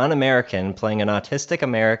non-autistic, non-American playing an autistic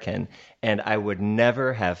American, and I would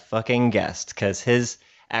never have fucking guessed because his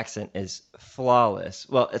accent is flawless.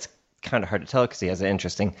 Well, it's kind of hard to tell because he has an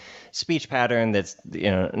interesting speech pattern that's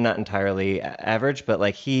not entirely average, but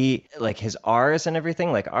like his R's and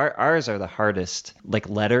everything, like R's are the hardest like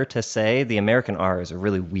letter to say. The American R is a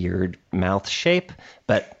really weird mouth shape,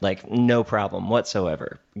 but like no problem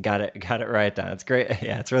whatsoever. Got it right down. It's great.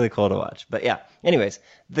 Yeah, it's really cool to watch. But yeah, anyways,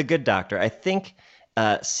 The Good Doctor. I think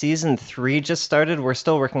season 3 just started. We're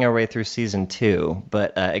still working our way through season 2,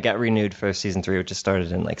 but it got renewed for season 3, which just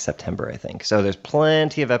started in like September, I think. So there's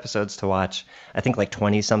plenty of episodes to watch. I think like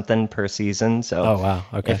 20 something per season. So oh wow,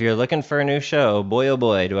 okay. If you're looking for a new show, boy oh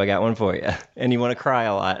boy, do I got one for you. And you want to cry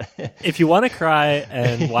a lot. If you want to cry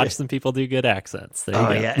and watch some people do good accents, there you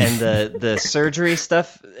go. Yeah, and the surgery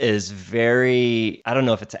stuff is very, I don't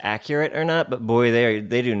know if it's accurate or not, but boy,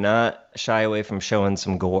 they do not shy away from showing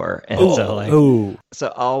some gore. And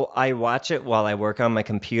so I watch it while I work on my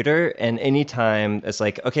computer, and anytime it's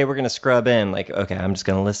like, okay, we're going to scrub in, like, okay, I'm just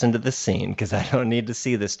going to listen to this scene because I don't need to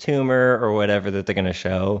see this tumor or whatever that they're going to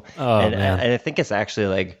show. Oh, and man. I think it's actually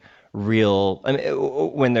like real. I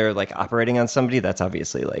mean, when they're like operating on somebody, that's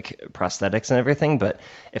obviously like prosthetics and everything. But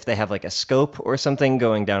if they have like a scope or something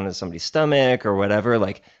going down into somebody's stomach or whatever,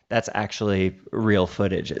 like that's actually real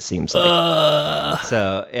footage, it seems like.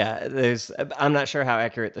 So yeah, I'm not sure how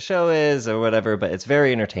accurate the show is or whatever, but it's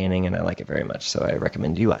very entertaining and I like it very much. So I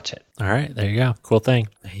recommend you watch it. All right, there you go. Cool thing.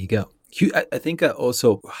 There you go. I think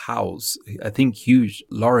also House. I think Hugh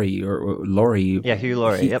Laurie or Laurie. Yeah, Hugh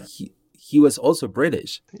Laurie. Yep. He was also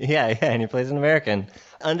British. Yeah, and he plays an American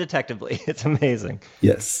undetectably. It's amazing.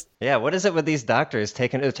 Yes. Yeah, what is it with these doctors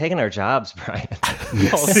taking our jobs, Brian?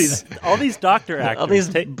 Yes. all these doctor actors. All these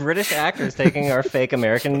British actors taking our fake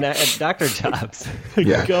American doctor jobs.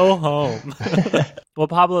 Yeah. Go home. Well,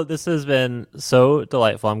 Pablo, this has been so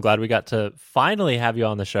delightful. I'm glad we got to finally have you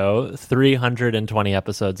on the show. 320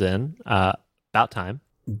 episodes in. About time.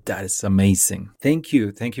 That is amazing. Thank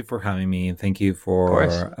you. Thank you for having me. And thank you for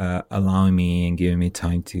allowing me and giving me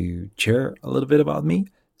time to share a little bit about me.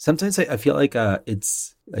 Sometimes I feel like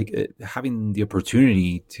it's like having the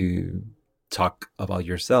opportunity to talk about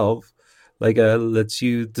yourself, like lets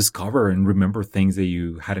you discover and remember things that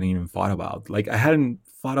you hadn't even thought about. Like I hadn't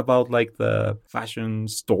thought about like the fashion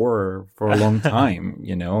store for a long time,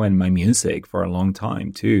 and my music for a long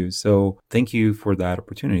time too. So thank you for that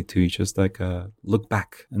opportunity to just like look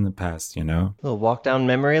back in the past, A little walk down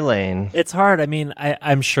memory lane. It's hard. I mean,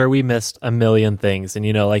 I'm sure we missed a million things. And,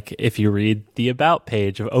 like if you read the about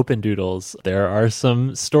page of Open Doodles, there are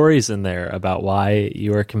some stories in there about why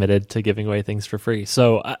you are committed to giving away things for free.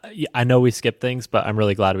 So I know we skipped things, but I'm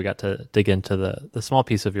really glad we got to dig into the small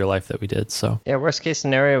piece of your life that we did. So yeah, worst case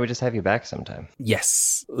scenario, we just have you back sometime.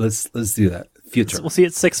 Yes, let's do that. Future. We'll see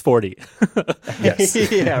at 6:40. Yes.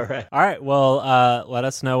 Yeah, right. All right. Well, let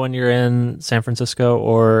us know when you're in San Francisco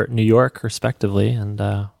or New York, respectively, and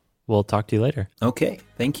we'll talk to you later. Okay.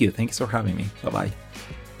 Thank you. Thanks for having me. Bye-bye.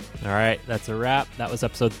 All right, that's a wrap. That was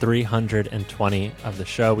episode 320 of the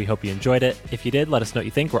show. We hope you enjoyed it. If you did, let us know what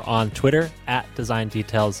you think. We're on Twitter at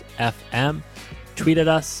DesignDetailsFM. Tweet at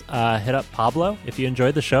us, hit up Pablo. If you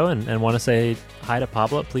enjoyed the show and want to say hi to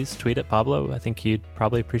Pablo, please tweet at Pablo. I think he'd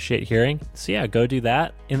probably appreciate hearing. So yeah, go do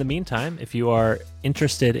that. In the meantime, if you are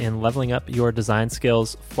interested in leveling up your design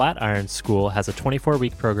skills, Flatiron School has a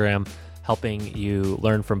 24-week program helping you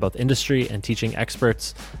learn from both industry and teaching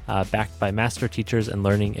experts, backed by master teachers and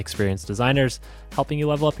learning experienced designers, helping you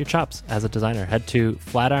level up your chops as a designer. Head to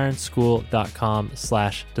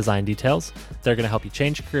flatironschool.com/design details. They're going to help you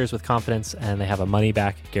change careers with confidence, and they have a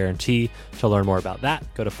money-back guarantee. To learn more about that,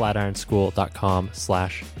 go to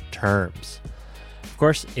flatironschool.com/terms. Of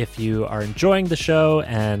course, if you are enjoying the show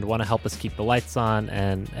and want to help us keep the lights on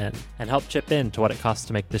and help chip in to what it costs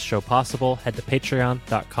to make this show possible, head to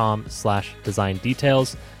patreon.com/design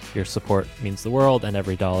details. Your support means the world, and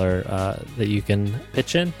every dollar that you can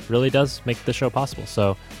pitch in really does make the show possible.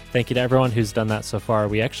 So thank you to everyone who's done that so far.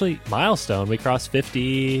 We crossed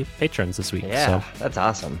 50 patrons this week. Yeah, so that's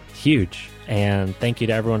awesome. Huge. And thank you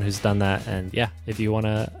to everyone who's done that. And yeah, if you want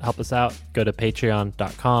to help us out, go to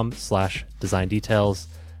patreon.com/design details.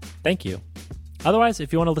 Thank you. Otherwise,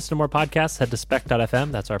 if you want to listen to more podcasts, head to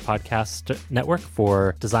spec.fm. That's our podcast network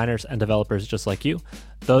for designers and developers just like you.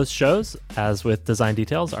 Those shows, as with Design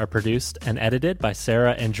Details, are produced and edited by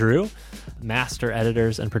Sarah and Drew, master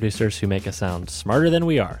editors and producers who make us sound smarter than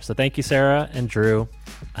we are. So thank you, Sarah and Drew.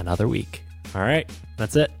 Another week. All right,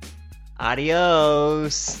 that's it.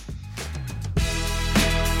 Adios.